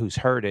everyone who's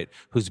heard it,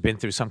 who's been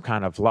through some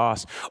kind of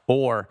loss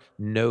or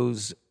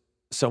knows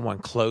someone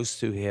close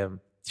to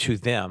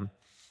them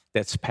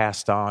that's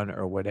passed on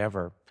or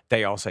whatever,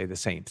 they all say the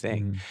same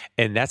thing.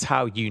 And that's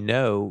how you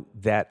know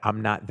that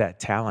I'm not that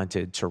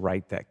talented to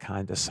write that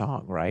kind of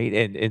song, right?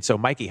 And so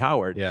Mikey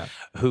Howard,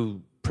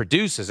 who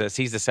produces us,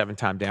 he's the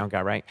 7-time down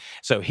guy, right?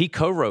 So he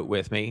co-wrote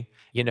with me.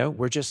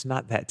 We're just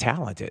not that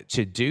talented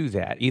to do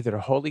that. Either the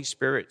Holy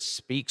Spirit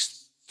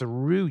speaks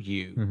through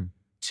you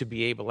to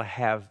be able to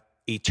have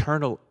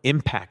eternal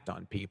impact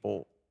on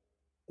people,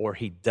 or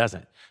he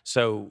doesn't.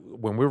 So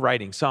when we're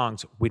writing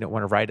songs, we don't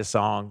want to write a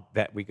song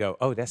that we go,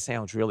 oh, that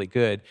sounds really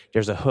good.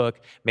 There's a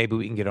hook. Maybe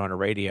we can get on a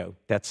radio.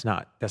 That's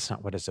not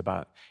what it's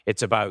about.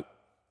 It's about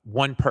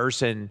one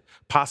person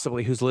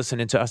possibly who's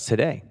listening to us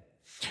today,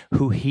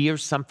 who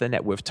hears something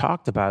that we've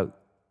talked about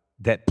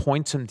that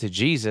points them to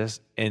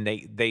Jesus, and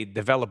they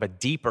develop a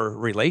deeper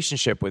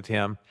relationship with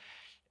him,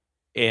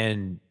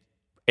 and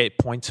it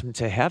points them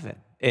to heaven.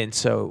 And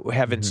so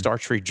heaven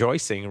starts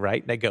rejoicing,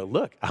 right? And they go,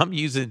 look, I'm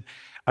using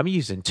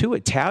 2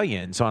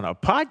 Italians on a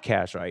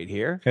podcast right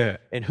here. Yeah.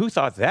 And who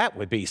thought that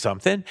would be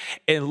something?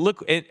 And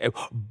look, and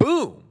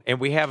boom. And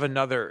we have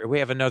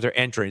another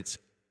entrance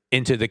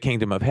into the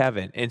kingdom of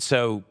heaven. And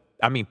so,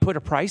 I mean, put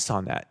a price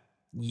on that.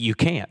 You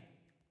can't.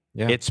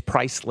 Yeah. It's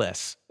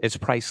priceless. It's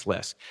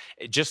priceless.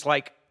 Just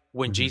like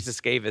when Jesus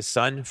gave his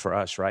son for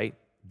us, right?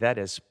 That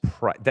is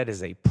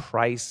a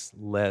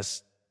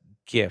priceless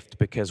gift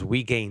because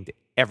we gained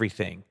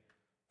everything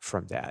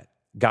from that.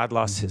 God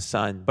lost his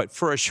son, but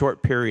for a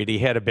short period, he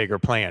had a bigger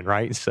plan,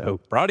 right?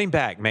 So brought him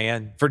back,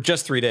 man. For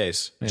just 3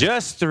 days. Yeah.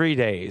 Just 3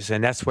 days.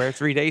 And that's where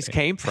 3 days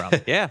came from.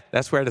 Yeah,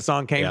 that's where the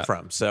song came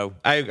from. So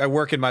I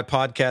work in my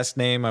podcast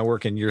name. I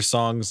work in your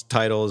song's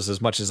titles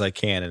as much as I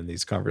can in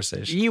these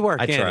conversations. You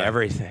work in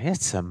everything.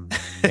 It's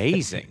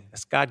amazing.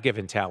 That's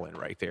God-given talent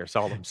right there. That's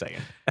all I'm saying.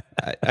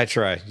 I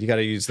try. You got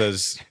to use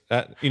those.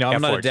 I'm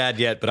not a dad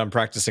yet, but I'm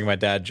practicing my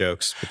dad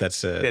jokes. But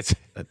that's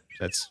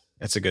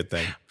a good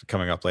thing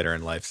coming up later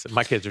in life.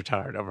 My kids are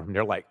tired of them.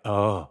 They're like,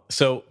 oh.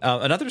 So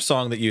another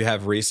song that you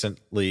have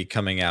recently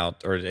coming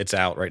out, or it's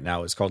out right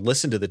now, is called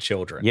 "Listen to the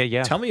Children."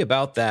 Yeah. Tell me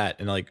about that,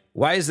 and like,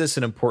 why is this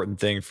an important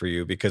thing for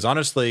you? Because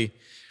honestly,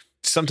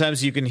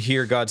 sometimes you can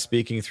hear God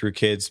speaking through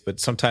kids, but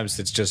sometimes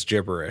it's just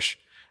gibberish.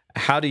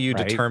 How do you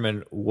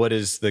determine what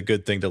is the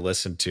good thing to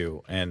listen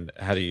to, and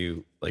how do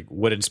you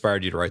what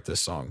inspired you to write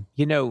this song?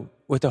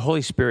 What the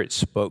Holy Spirit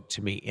spoke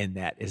to me in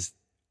that is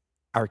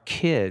our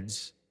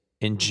kids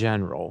in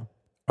general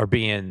are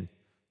being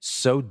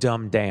so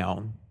dumbed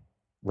down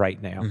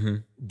right now. Mm-hmm.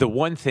 The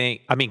one thing,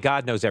 I mean,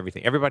 God knows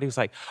everything. Everybody was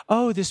like,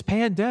 oh, this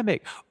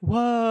pandemic,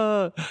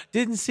 whoa,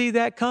 didn't see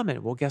that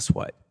coming. Well, guess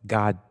what?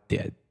 God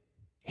did.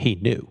 He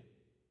knew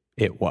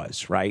it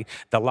was, right?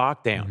 The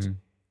lockdowns,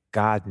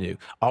 God knew.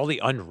 All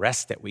the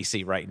unrest that we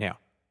see right now,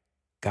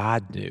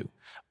 God knew.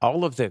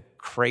 All of the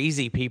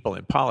crazy people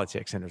in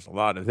politics, and there's a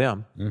lot of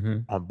them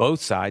on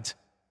both sides,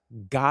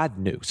 God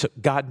knew. So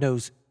God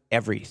knows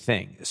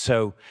everything.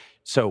 So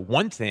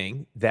one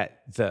thing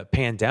that the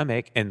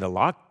pandemic and the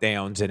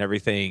lockdowns and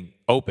everything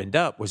opened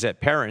up was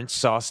that parents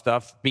saw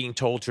stuff being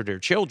told to their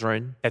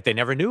children that they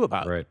never knew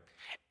about. Right.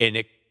 And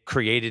it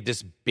created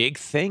this big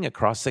thing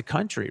across the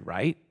country,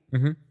 right?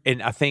 Mm-hmm.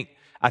 And I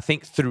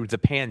think through the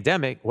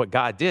pandemic, what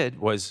God did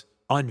was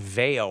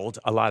unveiled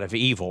a lot of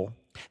evil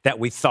that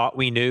we thought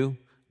we knew,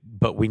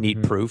 but we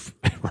need proof,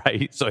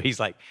 right? So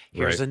he's like,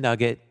 here's a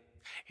nugget.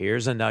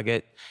 Here's a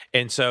nugget.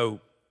 And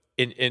so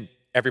in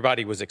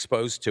everybody was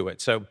exposed to it.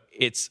 So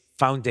it's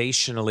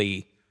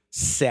foundationally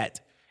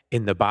set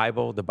in the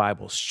Bible, the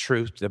Bible's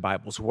truth, the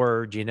Bible's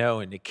word,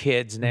 and the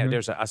kids now,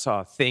 I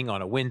saw a thing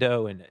on a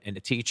window and the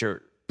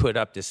teacher put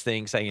up this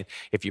thing saying,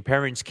 if your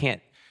parents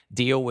can't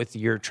deal with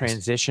your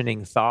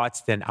transitioning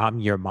thoughts, then I'm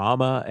your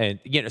mama,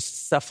 and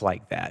stuff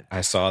like that.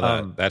 I saw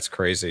that. That's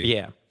crazy.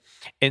 Yeah.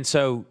 And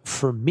so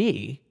for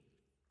me,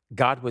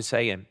 God was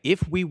saying,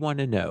 if we want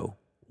to know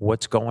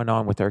what's going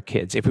on with our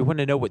kids, if we want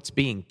to know what's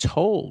being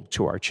told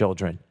to our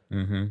children,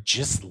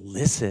 just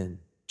listen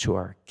to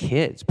our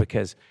kids,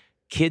 because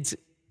kids,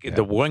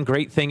 the one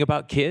great thing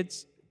about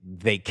kids,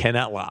 they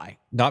cannot lie.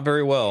 Not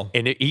very well.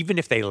 And even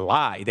if they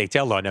lie, they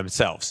tell on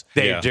themselves.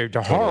 They're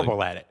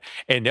horrible at it.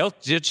 And they'll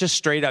just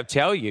straight up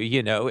tell you,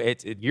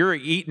 you're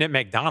eating at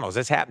McDonald's.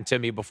 This happened to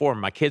me before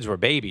when my kids were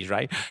babies,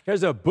 right?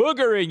 There's a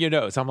booger in your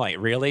nose. I'm like,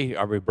 really?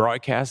 Are we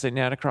broadcasting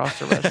that across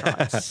the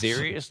restaurant?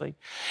 Seriously?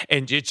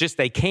 And it's just,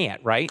 they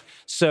can't, right?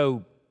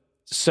 So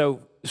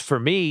for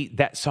me,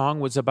 that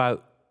song was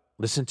about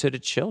listen to the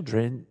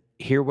children,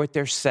 hear what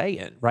they're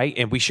saying, right?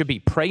 And we should be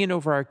praying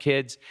over our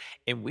kids,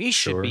 and we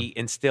should be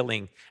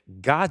instilling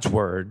God's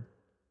word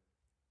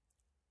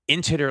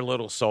into their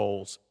little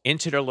souls,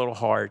 into their little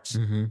hearts,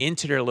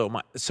 into their little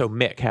mind. So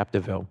Mick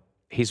Capdeville,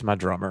 he's my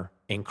drummer.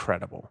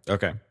 Incredible.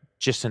 Okay.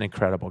 Just an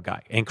incredible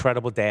guy.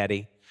 Incredible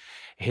daddy.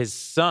 His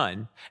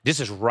son,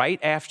 this is right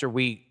after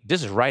we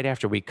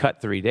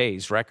cut 3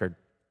 Days record.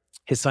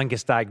 His son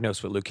gets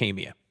diagnosed with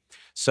leukemia.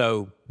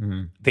 So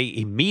they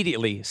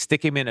immediately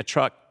stick him in a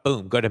truck,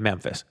 boom, go to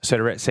Memphis. So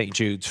they're at St.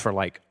 Jude's for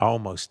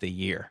almost a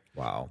year.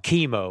 Wow.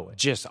 Chemo,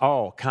 just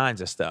all kinds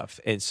of stuff.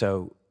 And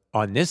so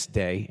on this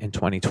day in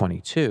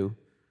 2022,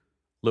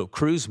 little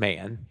cruise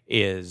man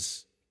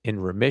is in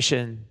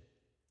remission,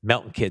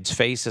 melting kids'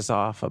 faces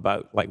off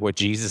about what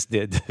Jesus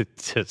did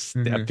to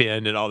step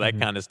in and all that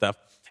kind of stuff.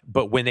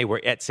 But when they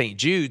were at St.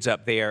 Jude's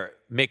up there,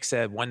 Mick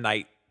said one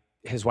night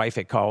his wife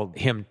had called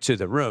him to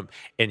the room,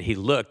 and he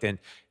looked, and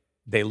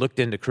they looked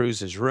into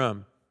Cruz's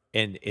room,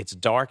 and it's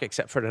dark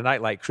except for the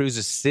nightlight. Cruz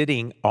is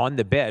sitting on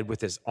the bed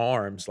with his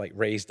arms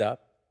raised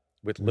up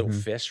with little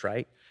fists,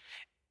 right?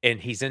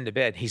 And he's in the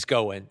bed. He's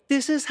going,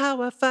 this is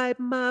how I fight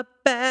my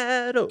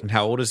battle. And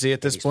how old is he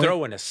at this point? He's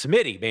throwing a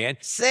Smitty, man.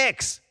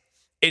 6.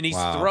 And he's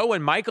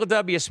throwing Michael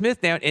W. Smith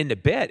down in the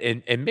bed.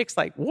 And Mick's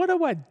like, what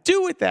do I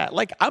do with that?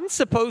 I'm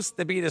supposed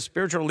to be the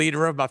spiritual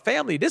leader of my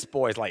family. This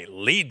boy's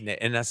leading it.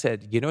 And I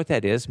said, you know what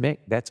that is, Mick?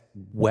 That's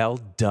well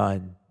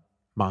done,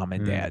 Mom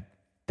and Dad.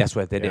 That's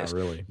what that is.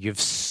 Really. You've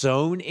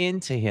sown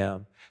into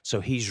him,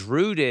 so he's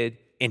rooted,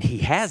 and he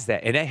has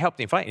that, and that helped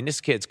him fight. And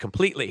this kid's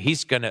completely,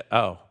 he's the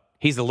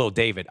little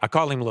David. I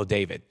call him little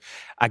David.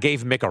 I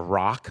gave Mick a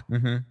rock,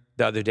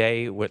 the other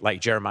day with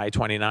like Jeremiah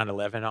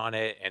 29:11 on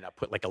it, and I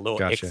put like a little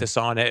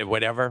ichthus on it,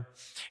 whatever,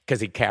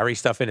 because he carries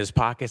stuff in his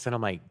pockets. And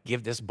I'm like,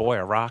 give this boy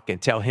a rock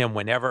and tell him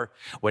whenever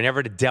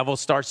the devil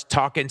starts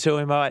talking to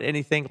him about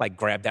anything, like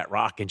grab that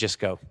rock and just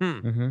go,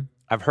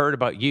 I've heard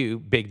about you,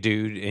 big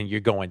dude, and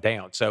you're going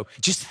down. So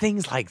just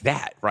things like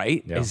that,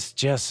 right? Yeah.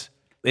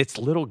 It's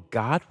little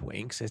God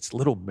winks. It's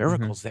little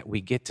miracles that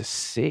we get to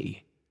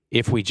see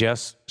if we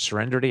just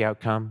surrender the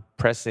outcome,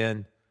 press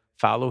in,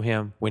 follow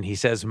him. When he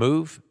says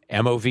move,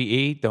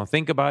 M-O-V-E, don't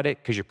think about it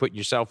because you're putting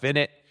yourself in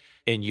it,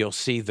 and you'll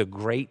see the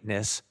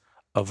greatness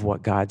of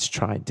what God's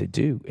trying to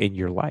do in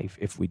your life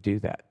if we do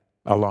that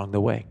along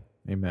the way.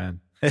 Amen.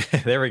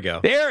 There we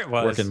go. There it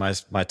was. Working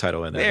my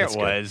title in there. There it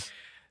was. Good.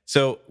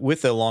 So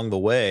with along the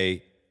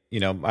way,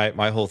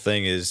 my whole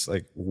thing is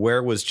like,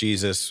 where was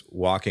Jesus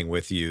walking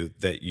with you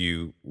that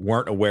you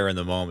weren't aware in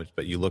the moment,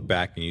 but you look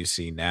back and you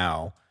see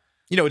now?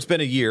 It's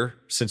been a year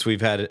since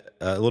we've had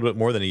a little bit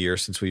more than a year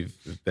since we've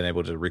been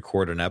able to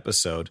record an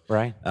episode.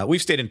 Right.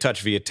 We've stayed in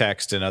touch via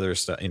text and other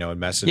stuff, and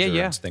Messenger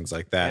and things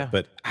like that. Yeah.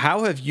 But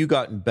how have you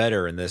gotten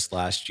better in this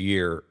last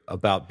year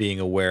about being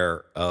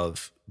aware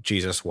of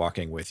Jesus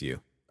walking with you?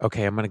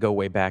 Okay, I'm going to go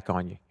way back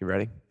on you. You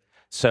ready?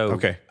 So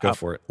okay, go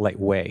for it. Like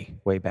way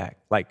back,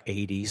 like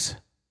 80s.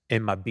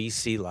 In my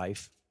BC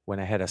life, when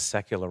I had a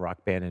secular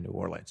rock band in New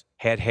Orleans,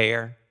 had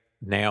hair.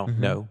 Now,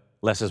 no,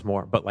 less is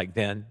more. But like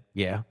then,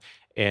 yeah.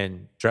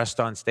 And dressed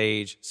on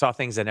stage, saw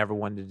things I never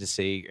wanted to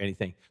see or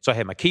anything. So I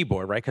had my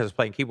keyboard, right? Because I was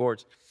playing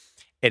keyboards.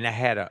 And I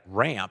had a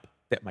ramp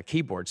that my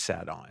keyboard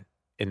sat on.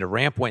 And the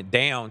ramp went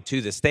down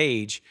to the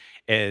stage.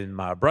 And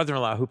my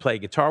brother-in-law, who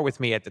played guitar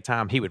with me at the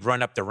time, he would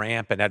run up the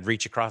ramp and I'd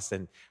reach across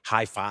and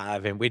high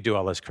five. And we'd do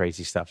all this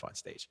crazy stuff on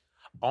stage.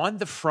 On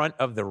the front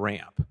of the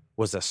ramp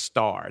was a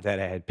star that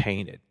I had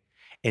painted.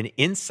 And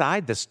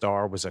inside the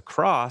star was a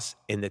cross,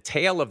 and the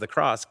tail of the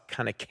cross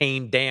kind of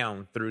came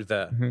down through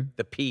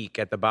the peak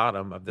at the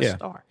bottom of the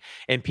star.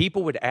 And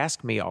people would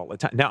ask me all the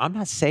time. Now, I'm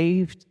not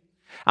saved.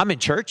 I'm in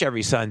church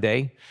every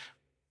Sunday.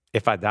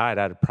 If I died,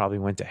 I'd probably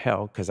went to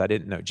hell because I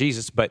didn't know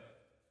Jesus. But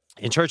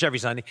in church every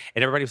Sunday,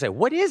 and everybody would say,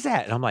 what is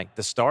that? And I'm like,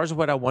 the star's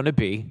what I want to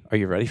be. Are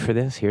you ready for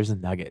this? Here's a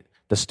nugget.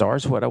 The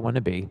star's what I want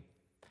to be.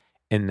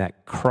 And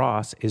that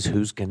cross is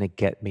who's going to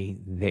get me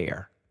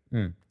there.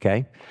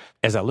 Okay?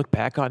 As I look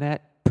back on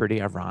that, pretty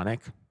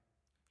ironic,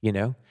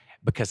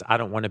 because I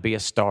don't want to be a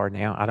star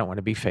now. I don't want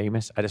to be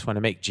famous. I just want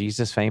to make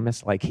Jesus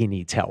famous. Like he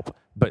needs help.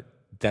 But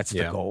that's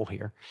the goal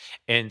here.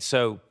 And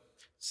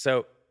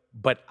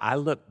but I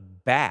look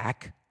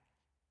back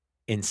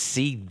and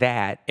see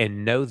that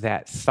and know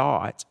that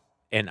thought.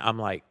 And I'm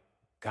like,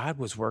 God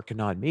was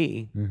working on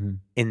me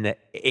in the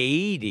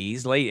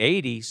 80s, late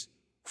 80s,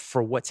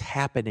 for what's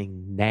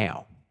happening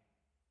now.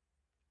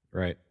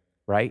 Right.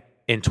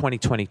 In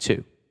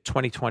 2022,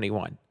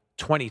 2021,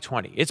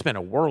 2020. It's been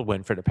a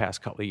whirlwind for the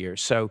past couple of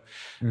years. So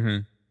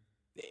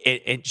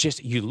it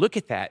just, you look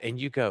at that and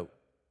you go,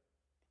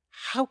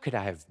 how could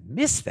I have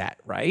missed that,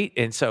 right?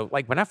 And so,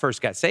 like, when I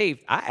first got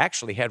saved, I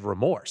actually had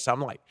remorse. I'm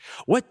like,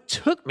 what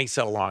took me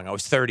so long? I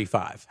was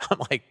 35. I'm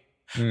like,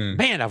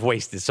 man, I've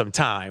wasted some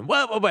time.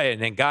 Well,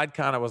 and then God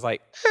kind of was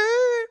like,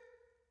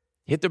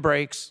 hit the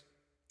brakes,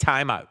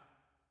 time out.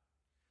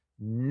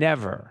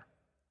 Never,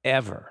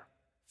 ever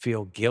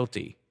feel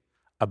guilty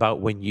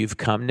about when you've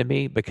come to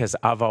me because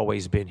I've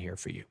always been here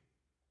for you.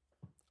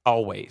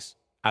 Always.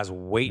 I was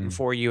waiting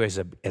for you as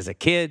a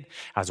kid.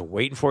 I was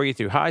waiting for you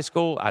through high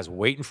school. I was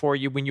waiting for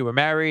you when you were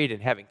married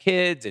and having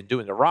kids and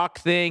doing the rock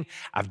thing.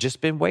 I've just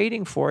been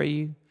waiting for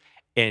you.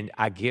 And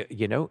I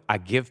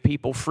give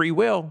people free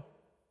will.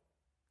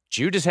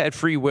 Judas had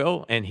free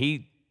will and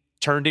he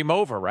turned him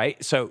over,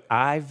 right? So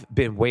I've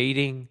been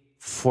waiting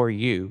for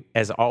you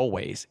as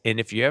always. And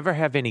if you ever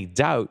have any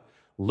doubt,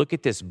 look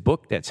at this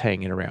book that's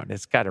hanging around.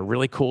 It's got a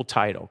really cool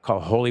title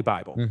called Holy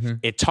Bible.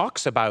 It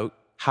talks about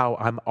how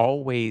I'm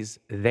always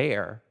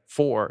there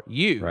for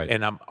you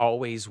and I'm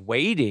always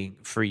waiting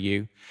for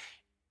you.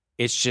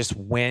 It's just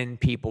when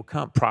people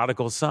come.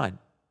 Prodigal son,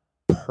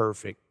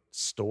 perfect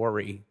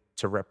story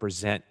to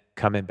represent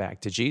coming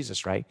back to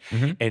Jesus, right?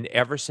 And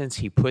ever since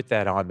he put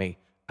that on me,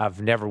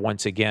 I've never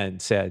once again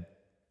said,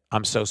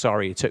 I'm so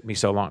sorry it took me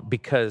so long.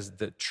 Because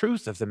the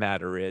truth of the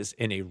matter is,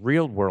 in a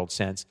real world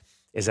sense,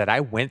 is that I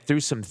went through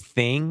some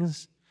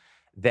things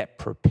that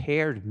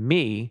prepared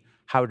me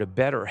how to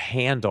better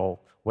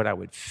handle what I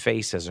would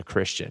face as a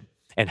Christian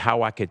and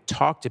how I could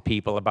talk to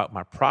people about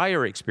my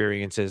prior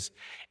experiences.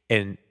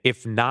 And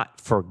if not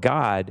for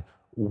God,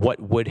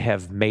 what would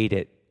have made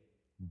it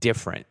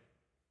different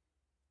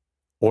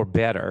or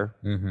better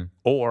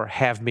or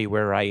have me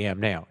where I am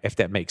now, if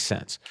that makes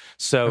sense.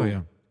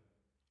 So,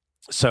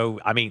 so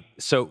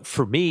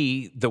for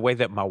me, the way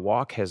that my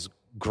walk has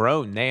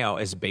grown now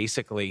is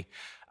basically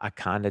I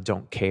kind of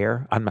don't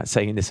care. I'm not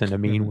saying this in a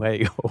mean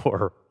way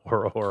or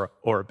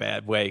a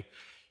bad way.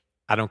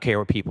 I don't care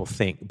what people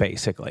think,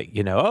 basically.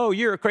 Oh,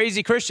 you're a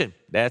crazy Christian.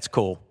 That's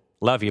cool.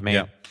 Love you, man.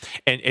 Yeah.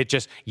 And it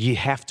just, you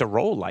have to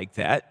roll like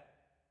that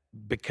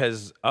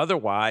because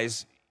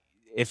otherwise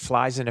it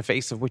flies in the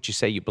face of what you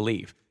say you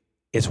believe.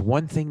 it's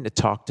one thing to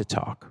talk.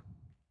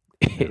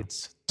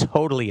 It's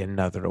totally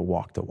another to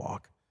walk the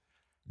walk.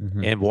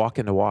 Mm-hmm. And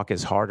walking the walk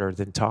is harder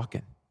than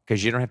talking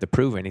because you don't have to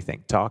prove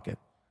anything talking.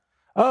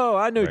 Oh,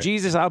 I know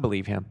Jesus, I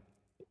believe him.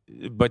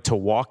 But to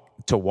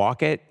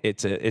walk it,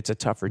 it's a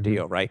tougher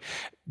deal, right?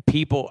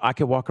 I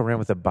could walk around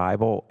with a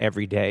Bible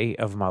every day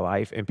of my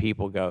life, and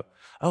people go,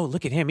 "Oh,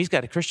 look at him! He's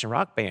got a Christian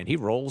rock band. He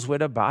rolls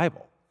with a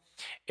Bible,"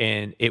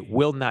 and it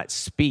will not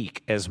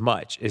speak as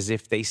much as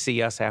if they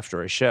see us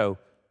after a show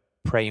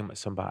praying with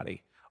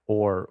somebody,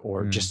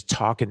 or just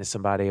talking to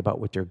somebody about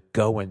what they're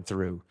going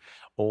through,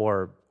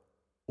 or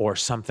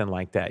something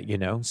like that,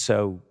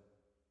 So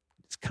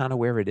it's kind of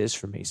where it is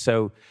for me.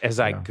 So as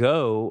I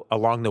go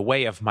along the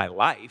way of my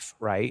life,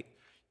 right,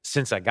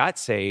 since I got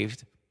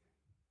saved,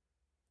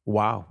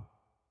 wow,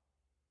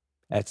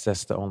 that's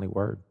the only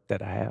word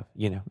that I have,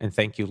 And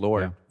thank you,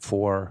 Lord,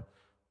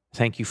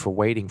 thank you for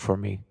waiting for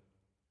me.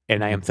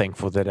 And I am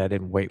thankful that I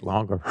didn't wait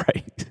longer,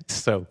 right?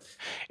 So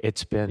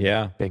it's been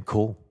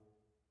cool.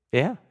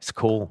 Yeah, it's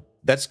cool.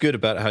 That's good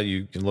about how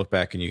you can look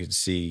back and you can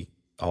see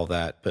all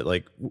that. But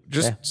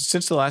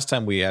since the last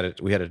time we had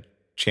a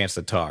chance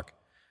to talk,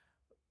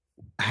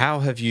 how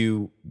has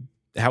your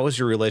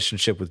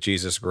relationship with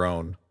Jesus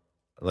grown?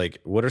 Like,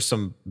 what are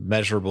some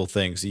measurable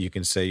things that you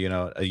can say,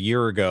 a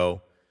year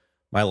ago,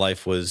 my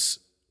life was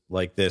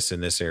like this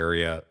in this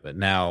area, but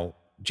now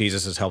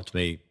Jesus has helped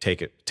me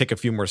take a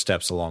few more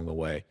steps along the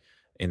way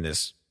in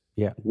this.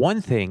 Yeah.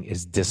 One thing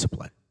is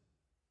discipline,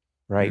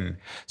 right?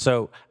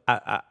 So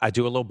I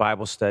do a little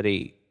Bible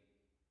study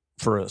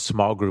for a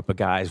small group of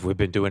guys. We've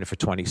been doing it for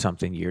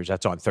 20-something years.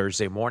 That's on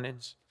Thursday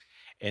mornings.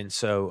 And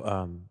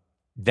so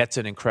that's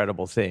an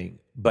incredible thing.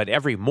 But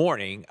every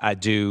morning I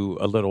do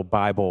a little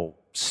Bible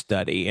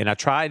study, and I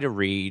try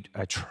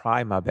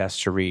my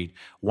best to read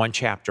one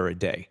chapter a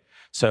day.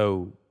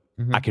 So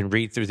I can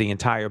read through the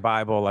entire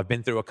Bible. I've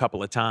been through a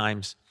couple of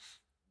times,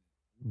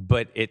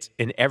 but it's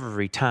in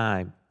every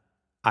time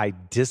I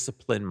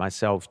discipline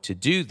myself to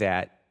do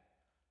that,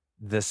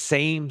 the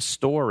same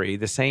story,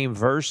 the same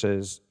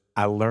verses,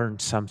 I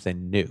learned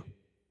something new.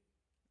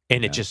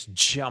 And it just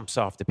jumps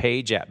off the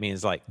page at me.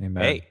 It's like,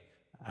 hey,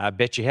 I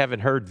bet you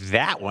haven't heard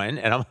that one.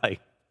 And I'm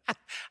like,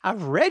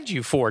 I've read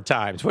you 4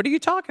 times. What are you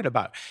talking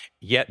about?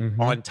 Yet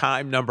on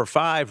time number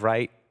 5,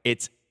 right?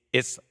 It's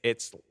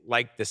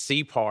like the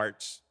sea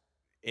parts,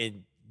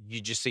 and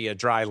you just see a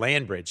dry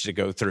land bridge to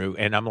go through.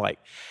 And I'm like,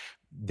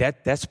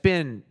 that's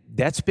been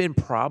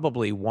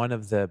probably one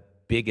of the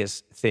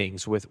biggest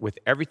things with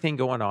everything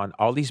going on,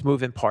 all these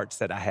moving parts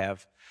that I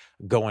have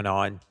going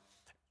on,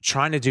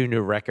 trying to do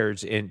new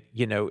records, and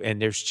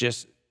and there's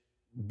just,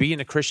 being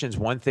a Christian is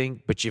one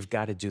thing, but you've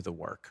got to do the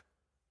work.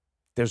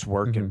 There's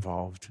work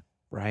involved,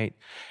 right?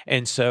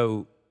 And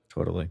so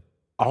totally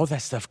all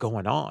that stuff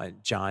going on,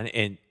 John,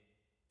 and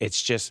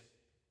it's just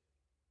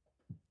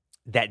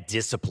that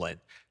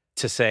discipline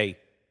to say,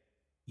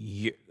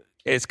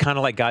 it's kind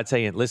of like God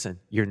saying, listen,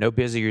 you're no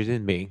busier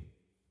than me.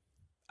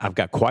 I've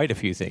got quite a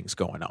few things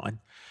going on,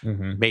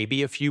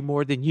 maybe a few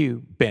more than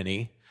you,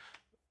 Benny.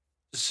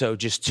 So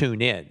just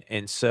tune in.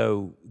 And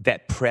so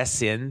that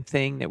press in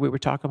thing that we were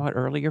talking about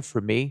earlier for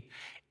me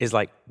is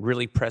like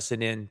really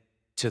pressing in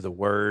to the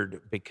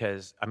word,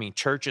 because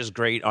church is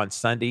great on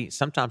Sunday.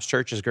 Sometimes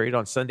church is great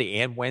on Sunday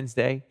and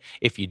Wednesday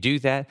if you do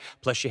that.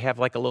 Plus you have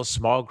like a little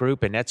small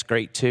group, and that's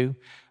great too.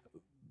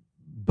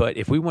 But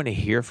if we want to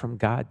hear from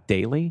God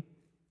daily,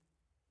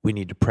 we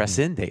need to press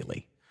in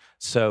daily.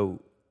 So,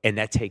 and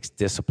that takes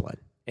discipline.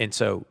 And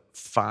so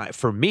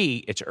for me,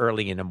 it's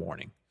early in the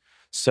morning.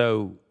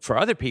 So for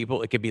other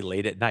people, it could be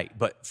late at night,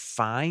 but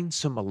find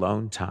some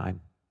alone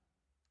time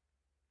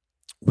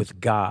with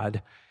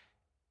God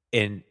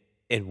and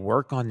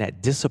work on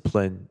that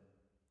discipline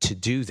to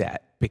do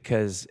that,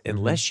 because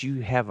unless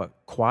you have a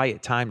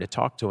quiet time to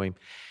talk to him,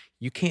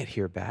 you can't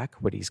hear back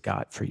what he's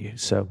got for you.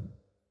 So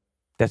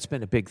that's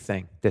been a big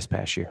thing this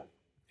past year.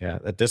 Yeah,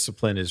 that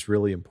discipline is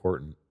really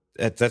important.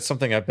 That's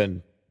something I've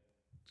been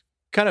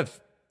kind of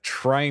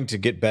trying to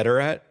get better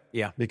at.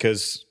 Yeah.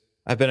 Because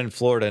I've been in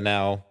Florida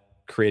now,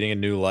 creating a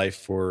new life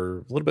for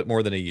a little bit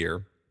more than a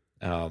year,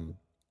 and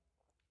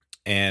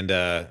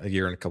a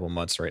year and a couple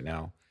months right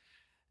now.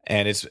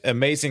 And it's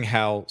amazing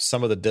how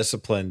some of the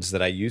disciplines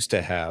that I used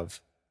to have,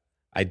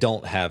 I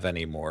don't have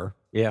anymore.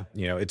 Yeah.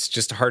 It's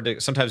just hard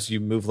to, sometimes you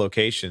move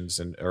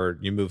locations or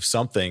you move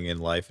something in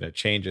life and it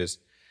changes,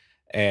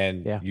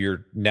 and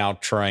you're now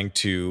trying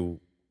to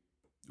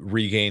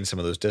regain some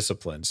of those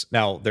disciplines.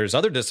 Now there's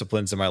other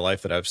disciplines in my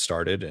life that I've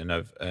started and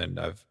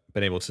I've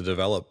been able to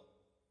develop,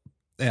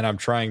 and I'm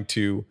trying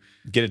to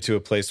get it to a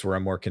place where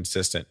I'm more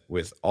consistent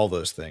with all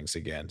those things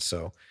again.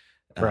 So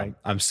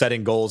I'm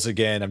setting goals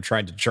again. I'm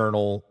trying to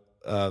journal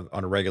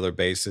on a regular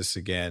basis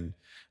again.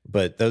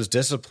 But those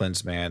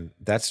disciplines, man,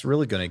 that's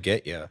really going to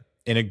get you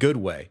in a good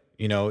way.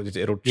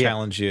 It'll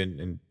challenge you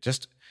and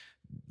just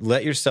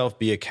let yourself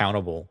be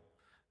accountable,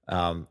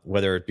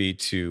 whether it be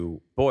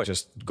to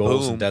just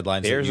goals and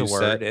deadlines there's that you a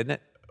word, set, isn't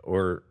it?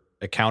 Or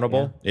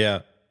accountable.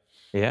 Yeah.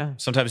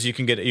 Sometimes you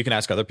can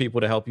ask other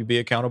people to help you be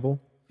accountable.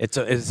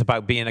 It's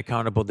about being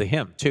accountable to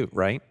him too,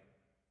 right?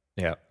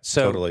 Yeah,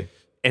 so, totally.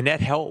 And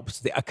that helps.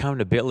 The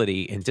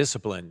accountability and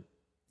discipline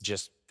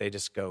they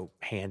just go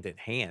hand in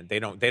hand. They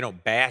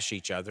don't bash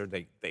each other.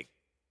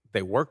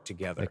 They work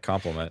together. They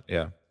complement.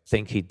 Yeah. I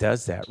think he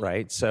does that,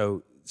 right?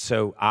 So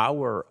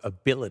our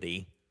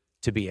ability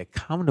to be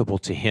accountable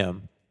to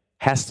him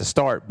has to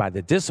start by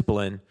the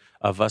discipline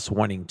of us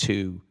wanting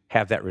to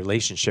have that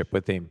relationship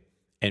with him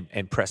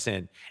and press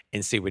in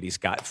and see what he's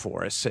got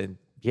for us. And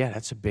yeah,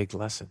 that's a big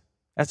lesson.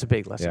 That's a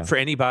big lesson for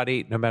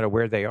anybody, no matter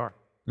where they are.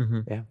 Mm-hmm.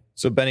 Yeah.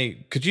 So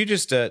Benny, could you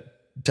just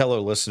tell our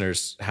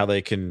listeners how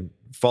they can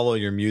follow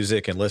your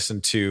music and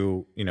listen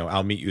to,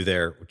 I'll Meet You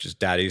There, which is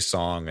Daddy's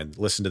song, and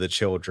listen to The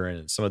Children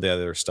and some of the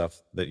other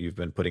stuff that you've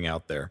been putting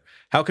out there?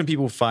 How can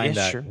people find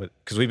that?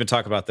 Because we've been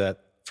talking about that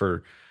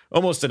for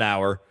almost an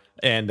hour,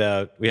 and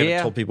we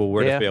haven't told people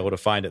where to be able to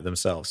find it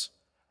themselves.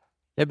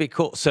 That'd be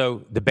cool.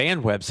 So the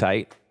band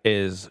website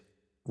is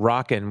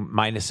Rockin'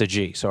 minus a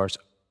G. So it's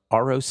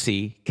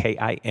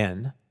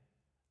ROCKIN,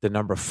 the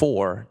number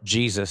 4,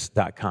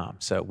 Jesus.com.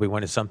 So we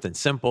wanted something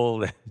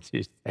simple.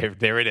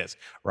 There it is,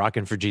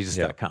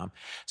 rockinforjesus.com.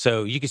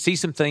 So you can see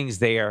some things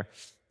there.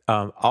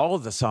 All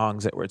of the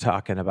songs that we're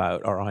talking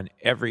about are on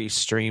every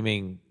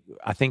streaming.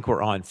 I think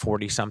we're on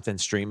 40-something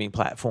streaming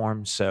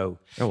platforms. So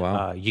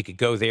you could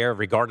go there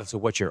regardless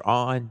of what you're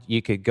on.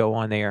 You could go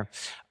on there.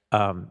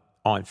 On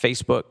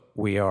Facebook,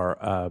 we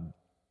are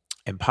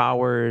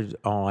Empowered.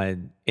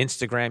 On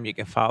Instagram, you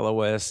can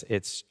follow us.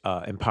 It's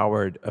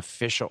Empowered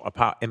Official,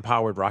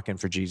 Empowered Rockin'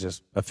 for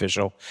Jesus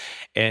Official.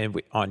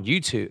 And on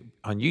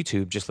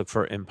YouTube, just look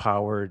for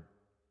Empowered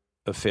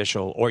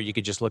Official, or you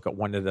could just look at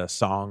one of the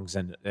songs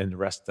and the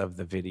rest of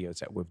the videos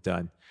that we've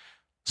done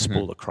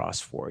spool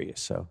across for you.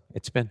 So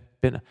it's been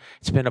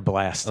a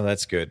blast. Oh,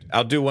 that's good.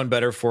 I'll do one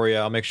better for you.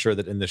 I'll make sure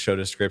that in the show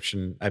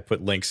description I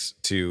put links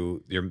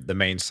to the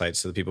main site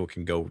so that people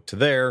can go to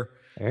there.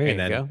 There you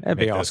go. That'd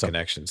be awesome. Those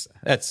connections.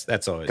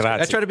 That's always good.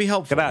 I try to be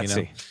helpful.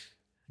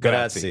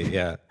 Grazie.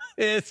 Yeah.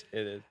 It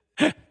is.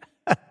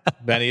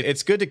 Benny,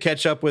 it's good to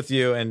catch up with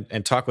you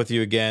and talk with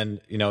you again.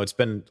 It's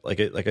been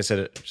like I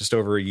said, just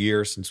over a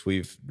year since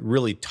we've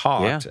really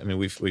talked. Yeah. I mean,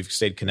 we've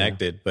stayed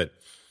connected, but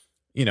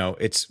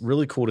it's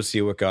really cool to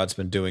see what God's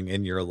been doing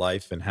in your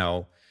life and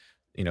how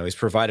He's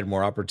provided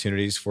more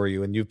opportunities for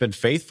you, and you've been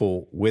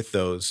faithful with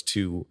those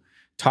to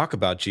talk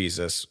about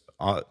Jesus.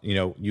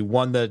 You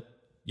won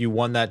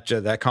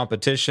that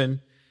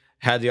competition,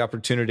 had the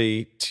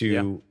opportunity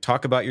to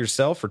talk about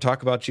yourself or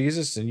talk about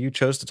Jesus, and you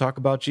chose to talk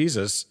about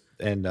Jesus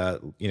and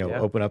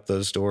open up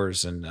those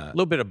doors. And a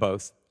little bit of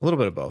both.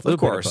 Of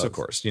course.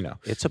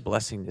 It's a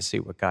blessing to see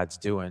what God's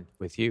doing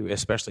with you,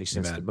 especially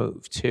since the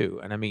move too.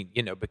 And I mean,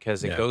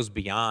 because it goes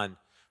beyond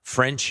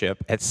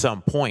friendship at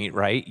some point,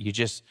 right? You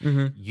just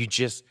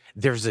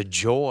there's a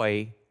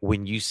joy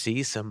when you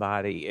see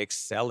somebody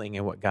excelling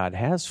in what God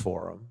has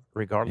for them,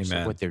 regardless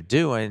of what they're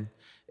doing.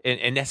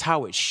 And that's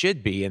how it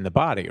should be in the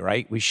body,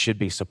 right? We should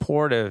be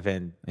supportive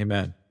and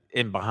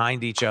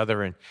behind each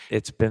other. And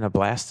it's been a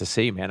blast to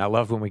see, man. I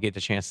love when we get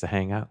the chance to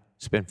hang out.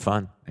 It's been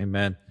fun.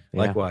 Amen. Yeah.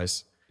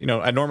 Likewise.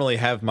 I normally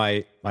have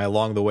my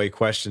along the way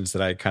questions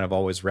that I kind of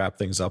always wrap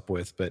things up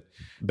with. But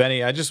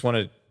Benny, I just want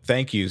to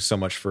thank you so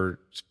much for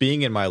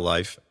being in my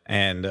life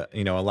and,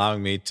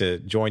 allowing me to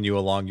join you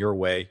along your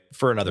way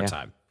for another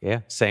time.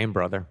 Yeah. Same,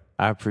 brother.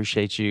 I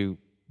appreciate you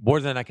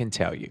more than I can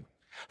tell you.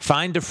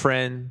 Find a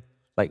friend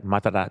like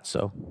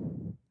Matarazzo.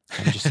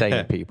 I'm just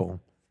saying,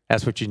 people,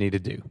 that's what you need to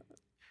do.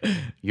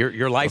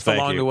 Your life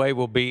along the way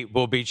will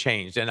be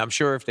changed. And I'm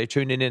sure if they're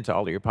tuning into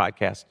all of your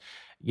podcasts,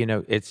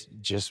 it's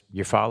just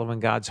you're following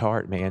God's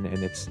heart, man,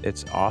 and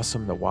it's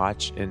awesome to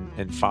watch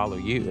and follow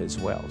you as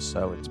well.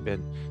 So it's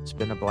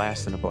been a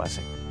blast and a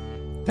blessing.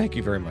 Thank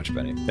you very much,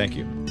 Benny. Thank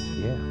you.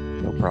 Yeah,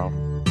 no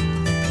problem.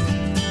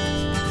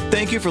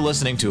 Thank you for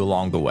listening to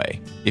Along the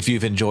Way. If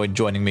you've enjoyed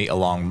joining me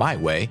along my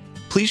way,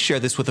 please share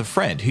this with a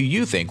friend who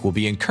you think will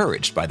be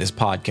encouraged by this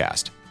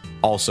podcast.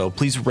 Also,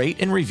 please rate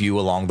and review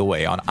Along the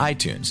Way on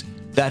iTunes.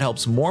 That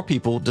helps more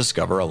people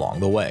discover Along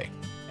the Way.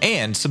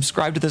 And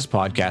subscribe to this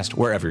podcast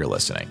wherever you're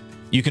listening.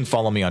 You can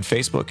follow me on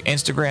Facebook,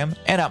 Instagram,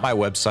 and at my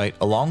website,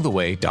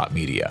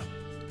 alongtheway.media.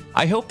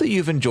 I hope that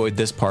you've enjoyed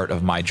this part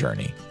of my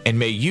journey, and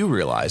may you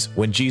realize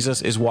when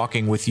Jesus is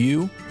walking with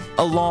you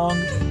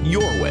along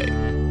your way.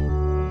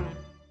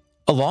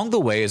 Along the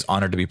Way is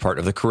honored to be part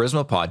of the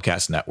Charisma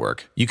Podcast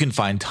Network. You can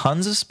find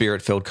tons of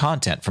spirit-filled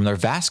content from their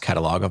vast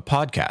catalog of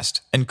podcasts,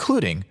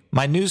 including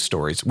my news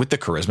stories with the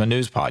Charisma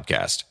News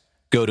Podcast.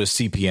 Go to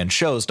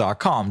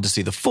cpnshows.com to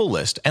see the full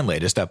list and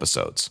latest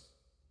episodes.